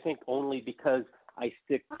only, I think only because I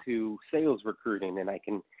stick to sales recruiting, and I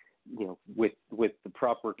can, with the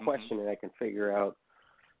proper questioning, I can figure out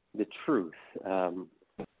the truth.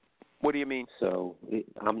 What do you mean? So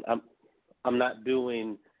I'm not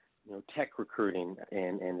doing tech recruiting,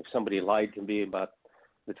 and if somebody lied to me about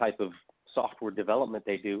the type of software development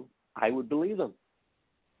they do, I would believe them.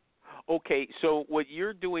 Okay, so what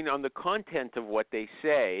you're doing on the content of what they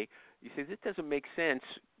say, you say, this doesn't make sense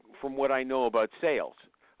from what I know about sales.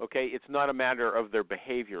 Okay, it's not a matter of their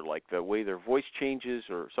behavior, like the way their voice changes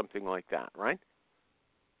or something like that, right?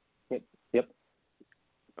 Yep.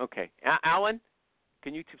 Okay. Alan,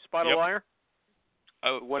 can you spot a liar?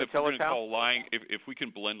 Want to tell us how? Call lying, if we can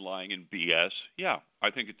blend lying and BS, yeah, I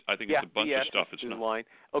think it's a bunch BS of stuff. It's not lying.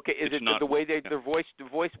 Okay, is it the way the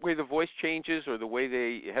voice changes, or the way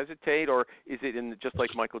they hesitate, or is it in just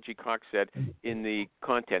like Michael G. Cox said, in the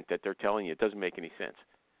content that they're telling you? It doesn't make any sense.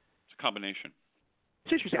 It's a combination.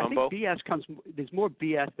 It's interesting. I think BS there's more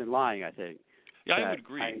BS than lying, I think. Yeah, I would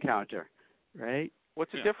agree. I encounter, right?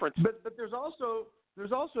 What's the difference? But there's also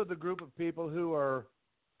the group of people who are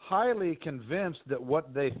highly convinced that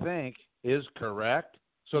what they think is correct.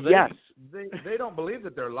 So they don't believe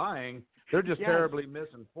that they're lying. They're just terribly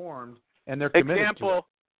misinformed, and they're committed to it.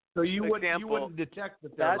 So you wouldn't detect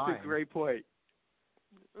that they're lying. That's a great point.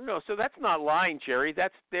 No, so that's not lying, Jerry.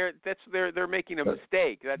 They're making a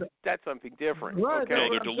mistake. That's something different. Right, okay? No,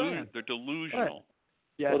 they're delusional.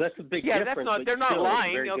 Right. Well, that's a big difference. That's not. They're not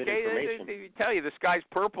lying. Okay, they tell you the sky's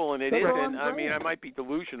purple and it isn't. I mean, I might be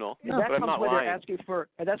delusional, but I'm not lying. They're asking for,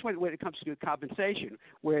 and that's when it comes to compensation,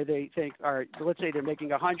 where they think, all right, let's say they're making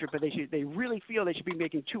 100, but they really feel they should be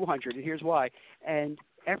making 200, and here's why. And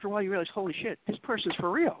after a while you realize, holy shit, this person's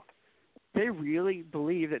for real. They really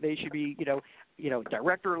believe that they should be,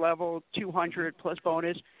 director level, 200 plus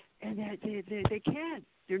bonus, and they can't.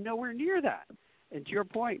 They're nowhere near that. And to your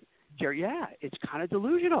point, Jerry, it's kind of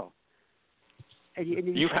delusional. And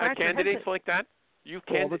you've had candidates like that? You've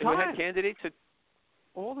had candidates that...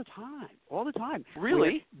 All the time.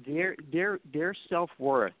 Really? Their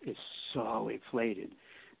self-worth is so inflated.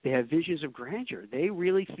 They have visions of grandeur. They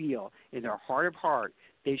really feel in their heart of heart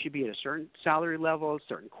they should be at a certain salary level, a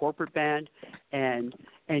certain corporate band, and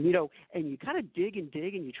you kind of dig and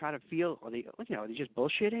you try to feel, are they just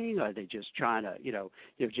bullshitting? Are they just trying to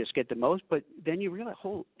just get the most? But then you realize,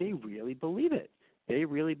 they really believe it. They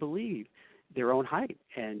really believe their own hype,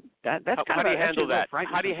 and that's kind of how do you handle that?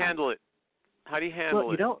 How do you handle it? How do you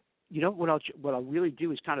handle it? What I'll really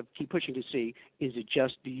do is kind of keep pushing to see, is it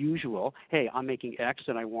just the usual, hey, I'm making X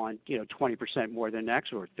and I want 20% more than X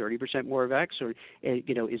or 30% more of X, or is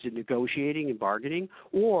it negotiating and bargaining,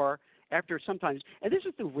 or after sometimes, and this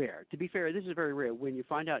is the rare, to be fair, this is very rare, when you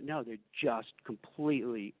find out, no, they're just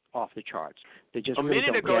completely off the charts. They just a really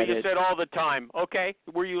minute don't ago get you it. said all the time, okay,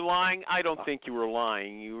 were you lying? I don't think you were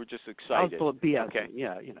lying. You were just excited. I was full of BS. Okay.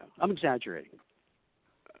 Yeah, I'm exaggerating.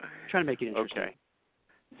 Trying to make it interesting. Okay.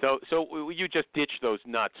 So you just ditch those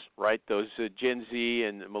nuts, right? Those Gen Z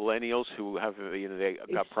and millennials who have, they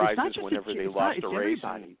got prizes whenever they lost a race.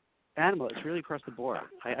 Everybody. Animal, it's really across the board.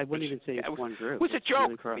 I wouldn't even say it's one group. It was a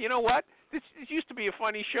joke. Really you know what? This used to be a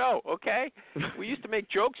funny show, okay? We used to make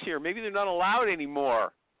jokes here. Maybe they're not allowed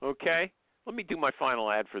anymore, okay? Let me do my final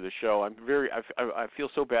ad for the show. I feel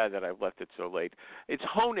so bad that I've left it so late. It's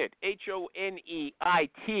Honeit,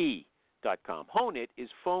 HONEIT. Honeit is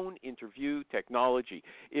phone interview technology.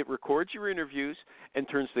 It records your interviews and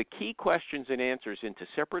turns the key questions and answers into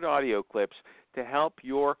separate audio clips to help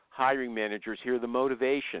your hiring managers hear the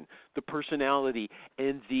motivation, the personality,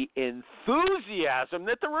 and the enthusiasm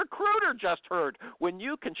that the recruiter just heard when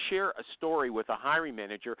you can share a story with a hiring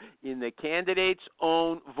manager in the candidate's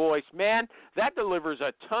own voice. Man, that delivers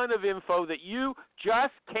a ton of info that you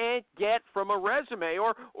just can't get from a resume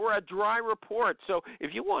or a dry report. So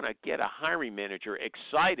if you want to get a hiring manager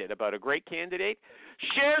excited about a great candidate,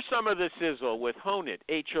 share some of the sizzle with Honeit,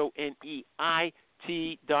 HONEIT.com.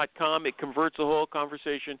 It converts the whole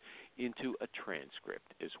conversation into a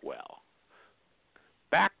transcript as well.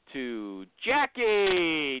 Back to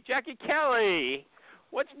Jackie Kelly.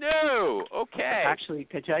 What's new? Okay. Actually,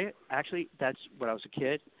 can I tell you? That's when I was a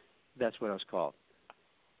kid. That's what I was called.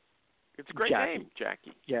 It's a great name,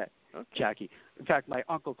 Jackie. Yeah, okay. Jackie. In fact, my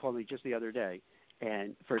uncle called me just the other day,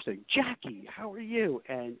 and first thing, Jackie, how are you?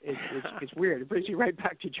 And it's weird. It brings you right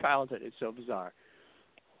back to childhood. It's so bizarre.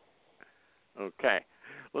 Okay.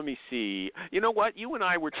 Let me see. You know what? You and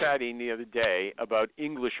I were chatting the other day about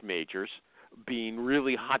English majors being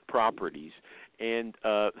really hot properties. And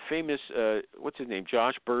famous, what's his name?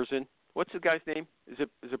 Josh Berzin. What's the guy's name? Is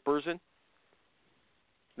it Berzin?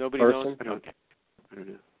 Nobody knows? I don't know.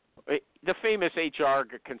 The famous HR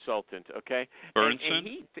consultant, okay?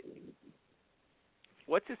 Bernson?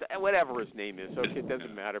 What's his, whatever his name is, okay, it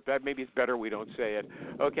doesn't matter. But maybe it's better we don't say it.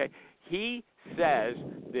 Okay, he says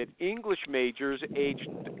that English majors aged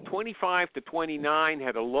 25 to 29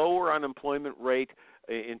 had a lower unemployment rate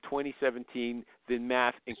in 2017 than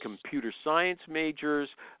math and computer science majors.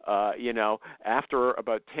 After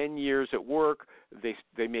about 10 years at work, they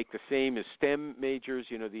make the same as STEM majors,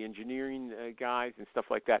 the engineering guys and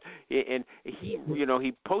stuff like that. And he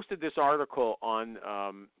posted this article on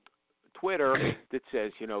Twitter that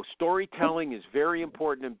says, storytelling is very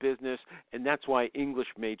important in business, and that's why English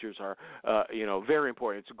majors are, very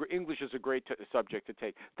important. English is a great subject to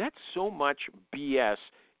take. That's so much BS,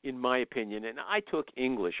 in my opinion, and I took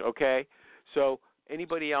English, okay? So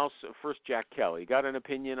anybody else? First, Jack Kelly. Got an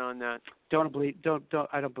opinion on that? I don't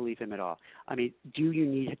believe him at all. I mean, do you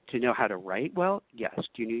need to know how to write well? Yes.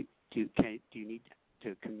 Do you need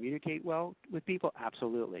to communicate well with people?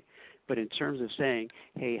 Absolutely. But in terms of saying,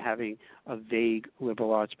 hey, having a vague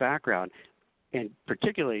liberal arts background, and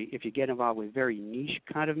particularly if you get involved with very niche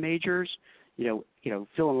kind of majors,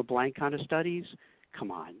 fill in the blank kind of studies, come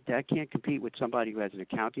on, that can't compete with somebody who has an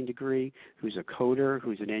accounting degree, who's a coder,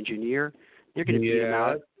 who's an engineer. They're going to beat them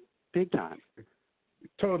out big time.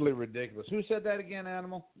 Totally ridiculous. Who said that again,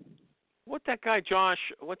 Animal? What that guy, Josh,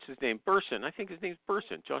 what's his name? Burson. I think his name's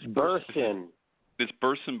Burson. Josh Burson. It's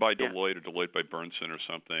Burson by Deloitte or Deloitte by Bernson or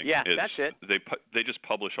something. Yeah, that's it. They just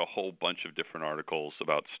publish a whole bunch of different articles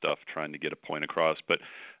about stuff trying to get a point across. But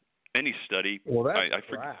any study, well, that's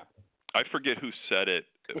crap. I forget who said it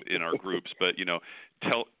in our groups, but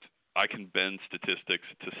I can bend statistics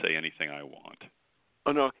to say anything I want.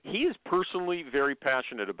 Oh no, he is personally very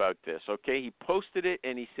passionate about this. Okay, he posted it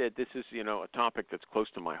and he said this is a topic that's close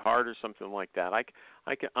to my heart or something like that. I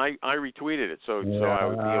retweeted it so I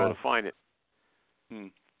would be able to find it.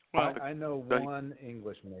 Well, I know one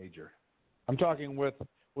English major. I'm talking with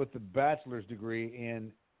the bachelor's degree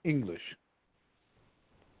in English.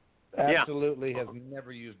 Absolutely has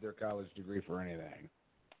never used their college degree for anything.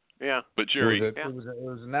 Yeah, but Jerry, it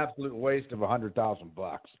was an absolute waste of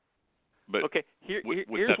 $100,000. But okay, here's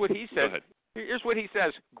what he says. Here's what he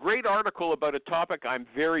says. Great article about a topic I'm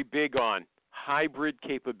very big on: hybrid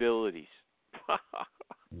capabilities.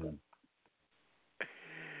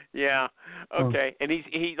 Yeah. Okay. And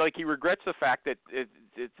he regrets the fact that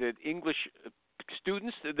English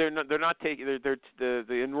students they're taking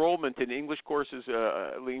the enrollment in English courses,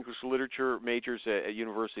 English literature majors at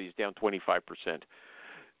universities is down 25%.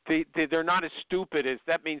 They're not as stupid as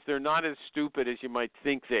that means they're not as stupid as you might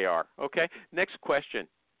think they are. Okay. Next question.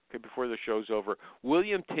 Okay, before the show's over,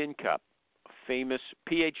 William Tincup, famous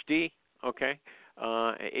PhD. Okay,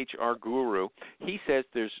 HR guru. He says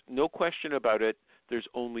there's no question about it. There's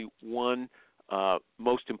only one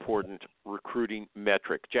most important recruiting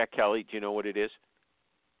metric. Jack Kelly, do you know what it is?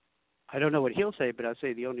 I don't know what he'll say, but I'll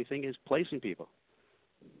say the only thing is placing people.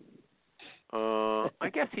 I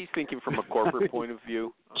guess he's thinking from a corporate point of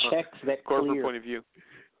view. Checks that corporate clear. point of view.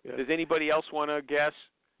 Yeah. Does anybody else want to guess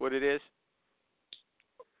what it is?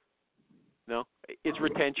 No, it's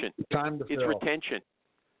retention. It's retention.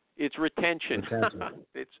 It's retention.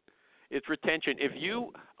 It's retention. If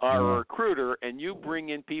you are a recruiter and you bring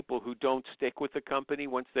in people who don't stick with the company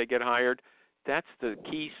once they get hired, that's the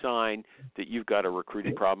key sign that you've got a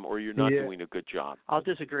recruiting problem or you're not doing a good job. I'll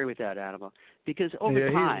disagree with that, Anima, because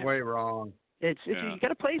over time, he's way wrong. You got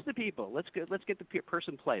to place the people. Let's get the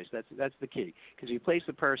person placed. That's the key. Because you place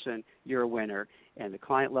the person, you're a winner, and the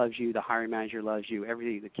client loves you, the hiring manager loves you,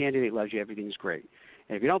 the candidate loves you, everything's great.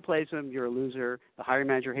 And if you don't place them, you're a loser. The hiring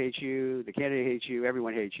manager hates you, the candidate hates you,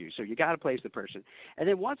 everyone hates you. So you got to place the person. And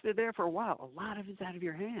then once they're there for a while, a lot of it's out of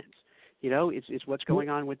your hands. It's what's going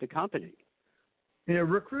on with the company.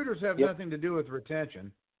 Recruiters have nothing to do with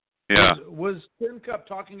retention. Yeah. Was Tincup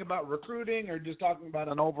talking about recruiting or just talking about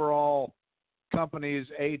an overall company's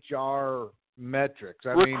HR metrics?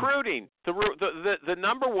 Recruiting. The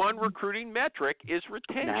number one recruiting metric is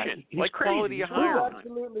retention, like quality of hiring.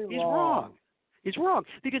 Absolutely wrong. He's wrong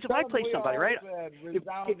because if I place somebody, right,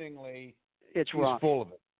 resoundingly, it's wrong. He's full of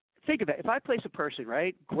it. Think of it. If I place a person,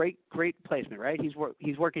 right, great placement, right? He's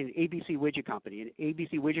working at ABC Widget Company, and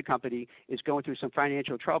ABC Widget Company is going through some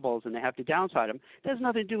financial troubles, and they have to downside him. That has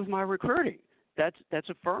nothing to do with my recruiting. That's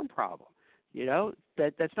a firm problem.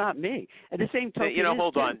 That's not me. At the same time,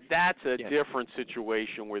 hold on. That's a different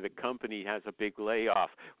situation where the company has a big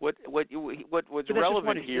layoff. What's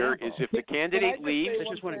relevant here is if the candidate leaves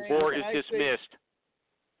or is dismissed.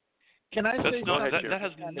 Can I say something? That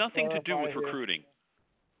has nothing to do with recruiting.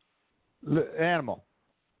 Animal.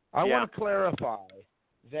 I want to clarify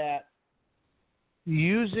that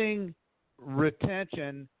using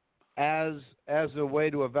retention as a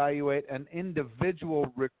way to evaluate an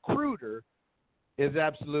individual recruiter is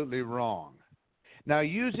absolutely wrong. Now,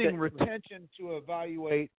 using retention to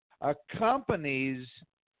evaluate a company's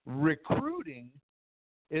recruiting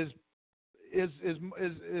is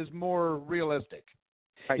more realistic.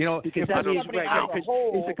 Right. Because that means is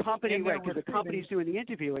the company right? Because the company's doing the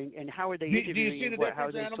interviewing, and how are they interviewing? And how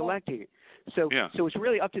are they selecting? So it's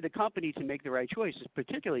really up to the company to make the right choices.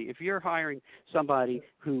 Particularly if you're hiring somebody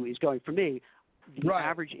who is going for me. The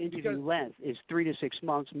average interview length is 3 to 6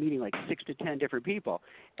 months, meeting like 6 to 10 different people.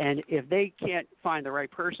 And if they can't find the right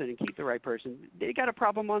person and keep the right person, they got a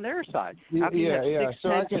problem on their side. How can you have 6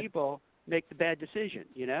 to 10 people make the bad decision,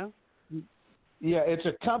 Yeah, it's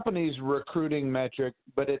a company's recruiting metric,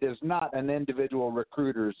 but it is not an individual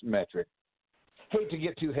recruiter's metric. Hate to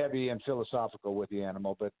get too heavy and philosophical with the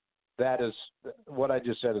animal, but that is what I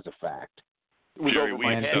just said is a fact. Jerry, we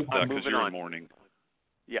accept that because you're in mourning.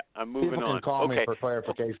 Yeah, I'm moving People on. can call me for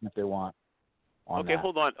clarification if they want. Okay,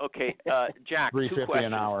 hold on. Okay, Jack, two questions.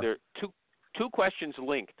 an hour. There are two questions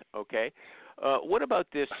linked. Okay, what about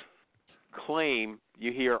this claim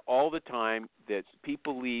you hear all the time that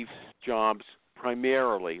people leave jobs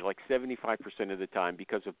primarily, like 75% of the time,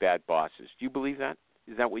 because of bad bosses? Do you believe that?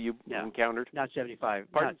 Is that what you encountered? Not 75.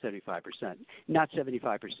 Pardon? Not 75%. Not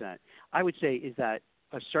 75%. I would say is that.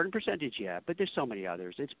 A certain percentage, but there's so many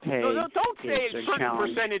others. It's pay. No, don't say a certain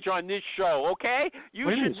percentage on this show, okay? You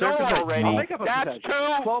should know already. That's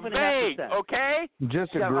too vague, okay?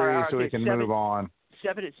 Just agree so we can move on.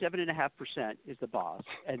 7.5% is the boss,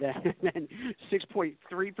 and then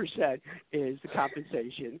 6.3% is the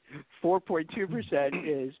compensation,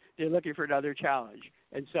 4.2% is they're looking for another challenge,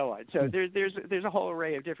 and so on. So there's a whole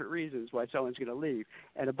array of different reasons why someone's going to leave,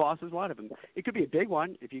 and a boss is one of them. It could be a big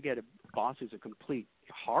one if you get a boss who's a complete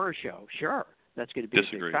horror show. Sure. That's going to be a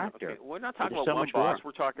big factor. Okay. We're not talking about one boss.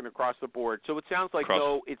 We're talking across the board. So it sounds like,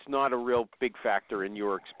 no, it's not a real big factor in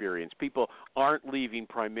your experience. People aren't leaving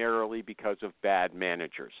primarily because of bad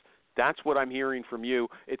managers. That's what I'm hearing from you.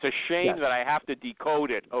 It's a shame that I have to decode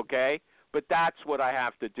it, okay? But that's what I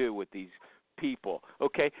have to do with these people,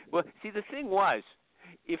 okay? Well, see, the thing was,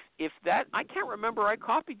 if that, I can't remember, I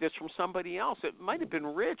copied this from somebody else. It might have been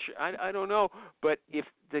Rich. I don't know. But if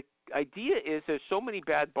the idea is there's so many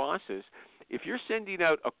bad bosses, if you're sending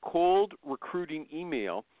out a cold recruiting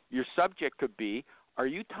email, your subject could be, are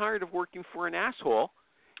you tired of working for an asshole?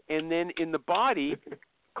 And then in the body,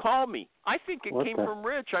 call me. I think it came from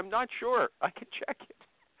Rich. I'm not sure. I can check it.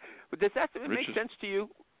 But does that make sense to you?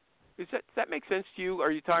 Does that make sense to you?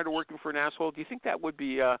 Are you tired of working for an asshole? Do you think that would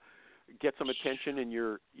be get some attention in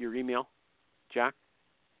your email, Jack?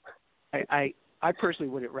 I personally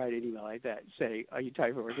wouldn't write an email like that and say, are you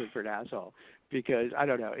tired of working for an asshole? Because, I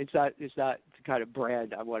don't know, it's not the kind of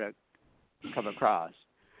brand I want to come across.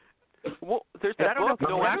 Well, there's that book,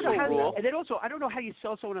 No Asshole Rule. And then also, I don't know how you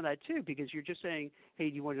sell someone on that, too, because you're just saying, hey,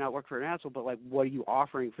 do you want to not work for an asshole? But, like, what are you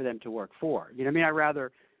offering for them to work for? You know what I mean? I'd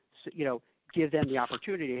rather, give them the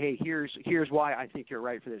opportunity, hey, here's why I think you're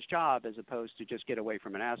right for this job, as opposed to just get away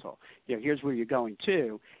from an asshole. Here's where you're going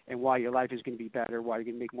to, and why your life is going to be better, why you're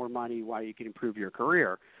going to make more money, why you can improve your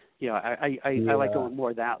career. I like going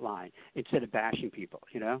more that line instead of bashing people,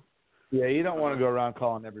 Yeah, you don't want to go around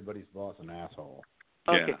calling everybody's boss an asshole.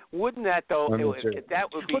 Okay, wouldn't that though? That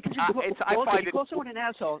would be. I find if you call someone an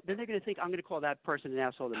asshole, then they're going to think I'm going to call that person an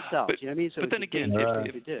asshole themselves. But, you know what I mean? So but then again,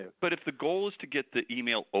 if the goal is to get the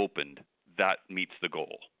email opened, that meets the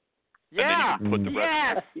goal. Yeah. And then you can put the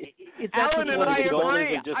rest. Alan and I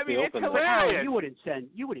agree. I mean, it's hilarious. You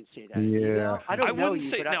wouldn't say that. Yeah. I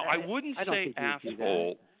wouldn't say. I wouldn't say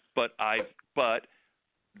asshole, but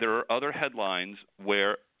there are other headlines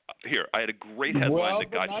where. Here, I had a great headline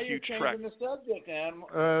that got huge traction. The subject,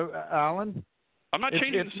 Alan. I'm not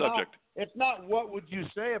changing the subject. It's not what would you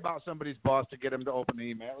say about somebody's boss to get him to open the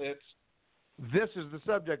email. It's this is the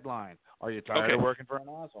subject line. Are you tired of working for an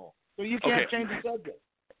asshole? So you can't change the subject.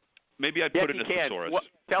 Maybe I'd put it in a thesaurus.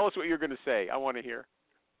 Tell us what you're going to say. I want to hear.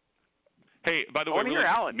 Hey, by the way, I want to hear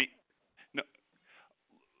Alan.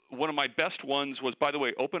 One of my best ones was, by the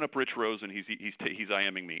way, open up Rich Rosen. He's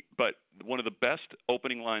IMing me. But one of the best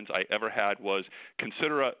opening lines I ever had was,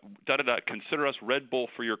 consider us Red Bull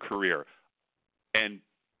for your career. And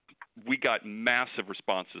we got massive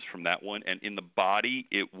responses from that one. And in the body,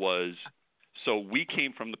 it was, so we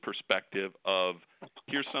came from the perspective of,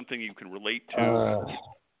 here's something you can relate to,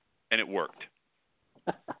 and it worked.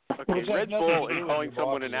 Okay, Red Bull and calling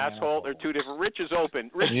someone an asshole, they're two different. Rich is open.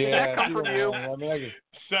 Rich, did that come from you?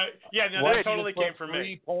 That totally came from me.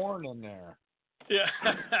 Free porn in there. Yeah.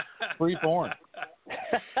 Free porn.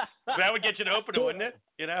 That would get you to open it, wouldn't it?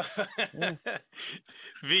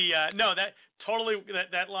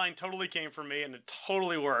 That line totally came from me, and it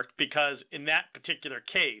totally worked because in that particular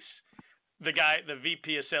case, the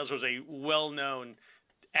VP of sales was a well-known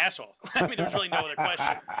asshole. I mean, there's really no other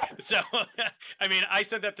question. So, I mean, I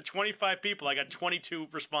said that to 25 people. I got 22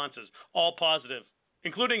 responses, all positive,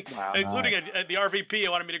 including the RVP who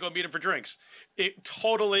wanted me to go meet him for drinks. It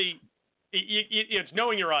totally, it's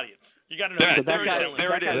knowing your audience. You got to know. That guy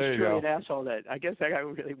was truly an asshole. I guess that guy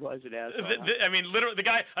really was an asshole. I mean, literally,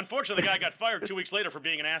 unfortunately, the guy got fired 2 weeks later for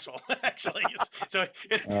being an asshole, actually. So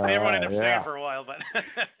everyone ended up staying for a while. But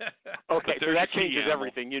okay, so that changes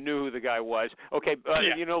everything. You knew who the guy was. Okay,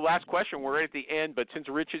 last question. We're right at the end, but since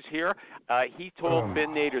Rich is here, he told Ben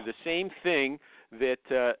Nader the same thing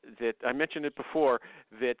that I mentioned it before,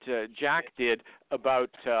 that Jack did about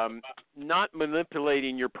not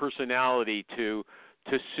manipulating your personality to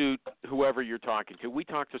suit whoever you're talking to. We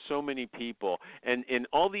talk to so many people, and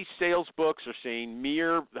all these sales books are saying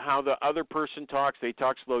mirror how the other person talks. They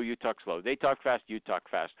talk slow, you talk slow. They talk fast, you talk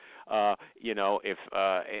fast. And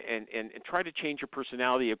try to change your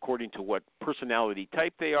personality according to what personality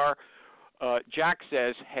type they are. Jack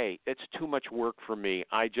says, hey, it's too much work for me.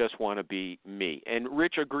 I just want to be me. And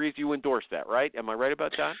Rich agrees. You endorse that, right? Am I right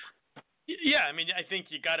about that? Yeah, I mean, I think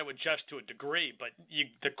you got to adjust to a degree, but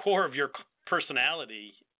the core of your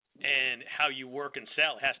personality and how you work and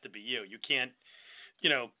sell has to be you. You can't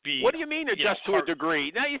be. What do you mean adjust to a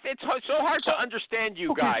degree? Now it's so hard to understand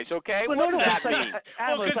you guys. Okay, well, what does that like, mean?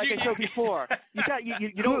 Like I said before,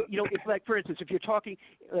 you don't if like for instance, if you're talking,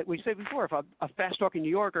 like we said before, if I'm a fast-talking New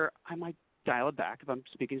Yorker, I might dial it back if I'm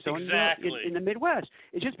speaking to someone in the Midwest.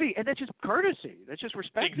 It's just and that's just courtesy. That's just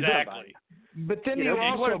respect. Exactly. But then you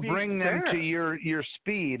also bring them to your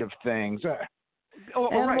speed of things.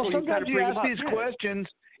 Sometimes you ask these questions.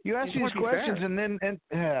 You ask these questions, and then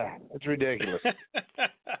it's ridiculous.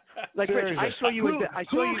 Like Rich, I saw you.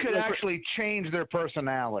 Who could actually change their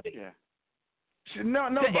personality? Yeah. No,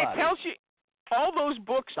 nobody. It tells you. All those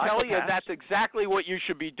books tell you that's exactly what you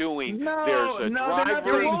should be doing. No, There's a they're not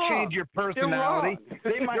saying change your personality.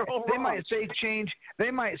 They might say change.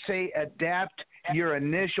 They might say adapt your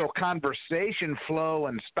initial conversation flow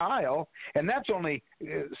and style, and that's only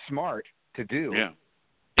smart to do. Yeah,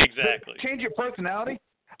 But exactly. change your personality.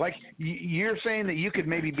 Like you're saying that you could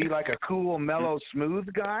maybe be like a cool, mellow, smooth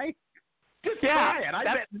guy. Just try it. I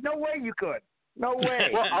bet no way you could. No way.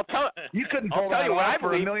 Well, I'll tell you couldn't pull that off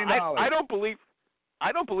for $1 million. I don't believe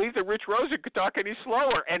that Rich Rosen could talk any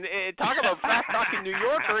slower. And talk about fast talking New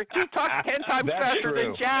Yorker, he talks 10 times faster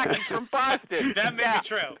than Jack. He's from Boston. That may be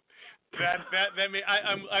true. That may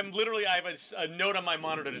I'm literally I have a note on my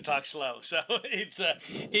monitor to talk slow. So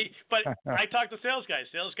but I talk to sales guys.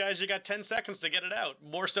 Sales guys, you got 10 seconds to get it out,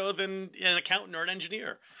 more so than an accountant or an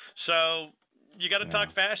engineer. So you got to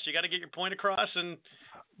talk fast. You got to get your point across, and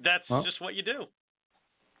that's just what you do.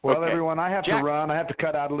 Well, everyone, I have to run. I have to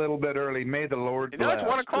cut out a little bit early. May the Lord bless. It's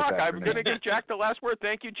 1 o'clock. I'm going to give Jack the last word.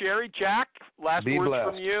 Thank you, Jerry. Jack, last words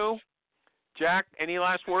from you. Jack, any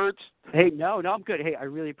last words? Hey, no, I'm good. Hey, I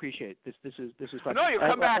really appreciate it. This is fun. No, you'll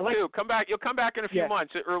come back too. Come back. You'll come back in a few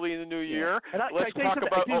months, early in the new year. Let's talk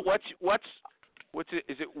about what's it?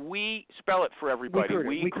 Is it we? Spell it for everybody.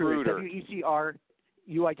 WeCruitr. WeCruitr.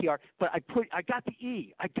 But I got the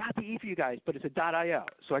E. I got the E for you guys, but it's a .io.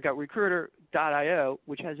 So I got WeCruitr.io,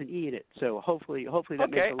 which has an E in it. So hopefully that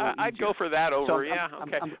makes it a little easier. I'd go for that over.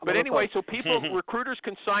 But anyway, so people, recruiters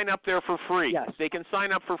can sign up there for free. Yes. They can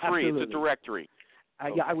sign up for free. Absolutely. It's a directory.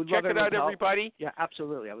 I would Check love it out, everybody. Yeah,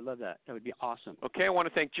 absolutely. I would love that. That would be awesome. Okay, I want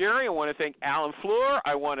to thank Jerry. I want to thank Alan Fleur.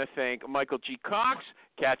 I want to thank Michael G. Cox,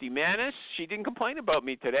 Kathy Manis. She didn't complain about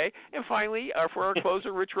me today. And finally, for our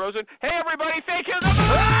closer, Rich Rosen. Hey, everybody, thank you.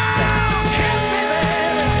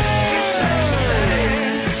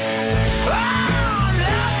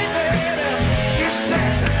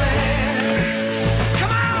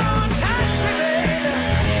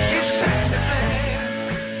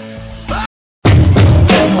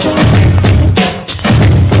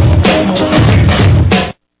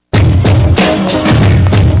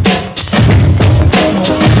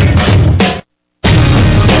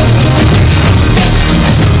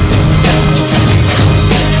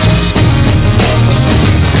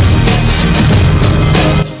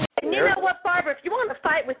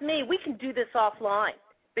 offline.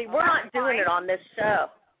 But we're not doing it on this show.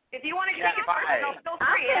 If you want to take it personal, feel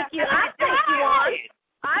free. I think you on.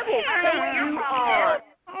 I will take you on.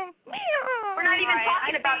 We're not even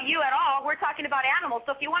talking about you at all. We're talking about animals.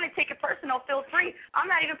 So if you want to take it personal, feel free. I'm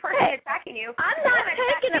not even personally attacking you. I'm not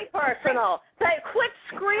taking it personal. But quit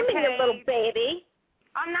screaming, you little baby.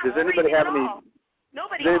 I'm not Does anybody have any?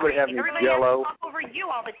 Nobody Everybody has Jello? Talk over you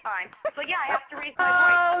all the time. So yeah, I have to raise my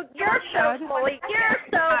Oh, voice. you're so full of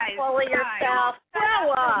yourself.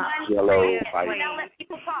 Grow up. Jello, fight. Now let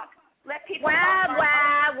people talk. Let people Wah, talk.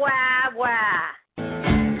 wah, wah, wah.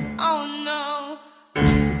 Oh no.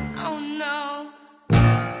 Oh no.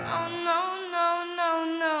 Oh no, no, no,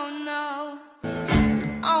 no, no.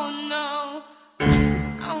 Oh no.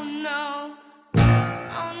 Oh no.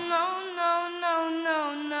 Oh no, no, no, no,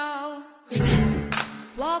 no.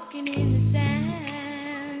 Walking in the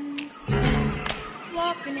sand,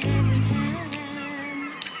 walking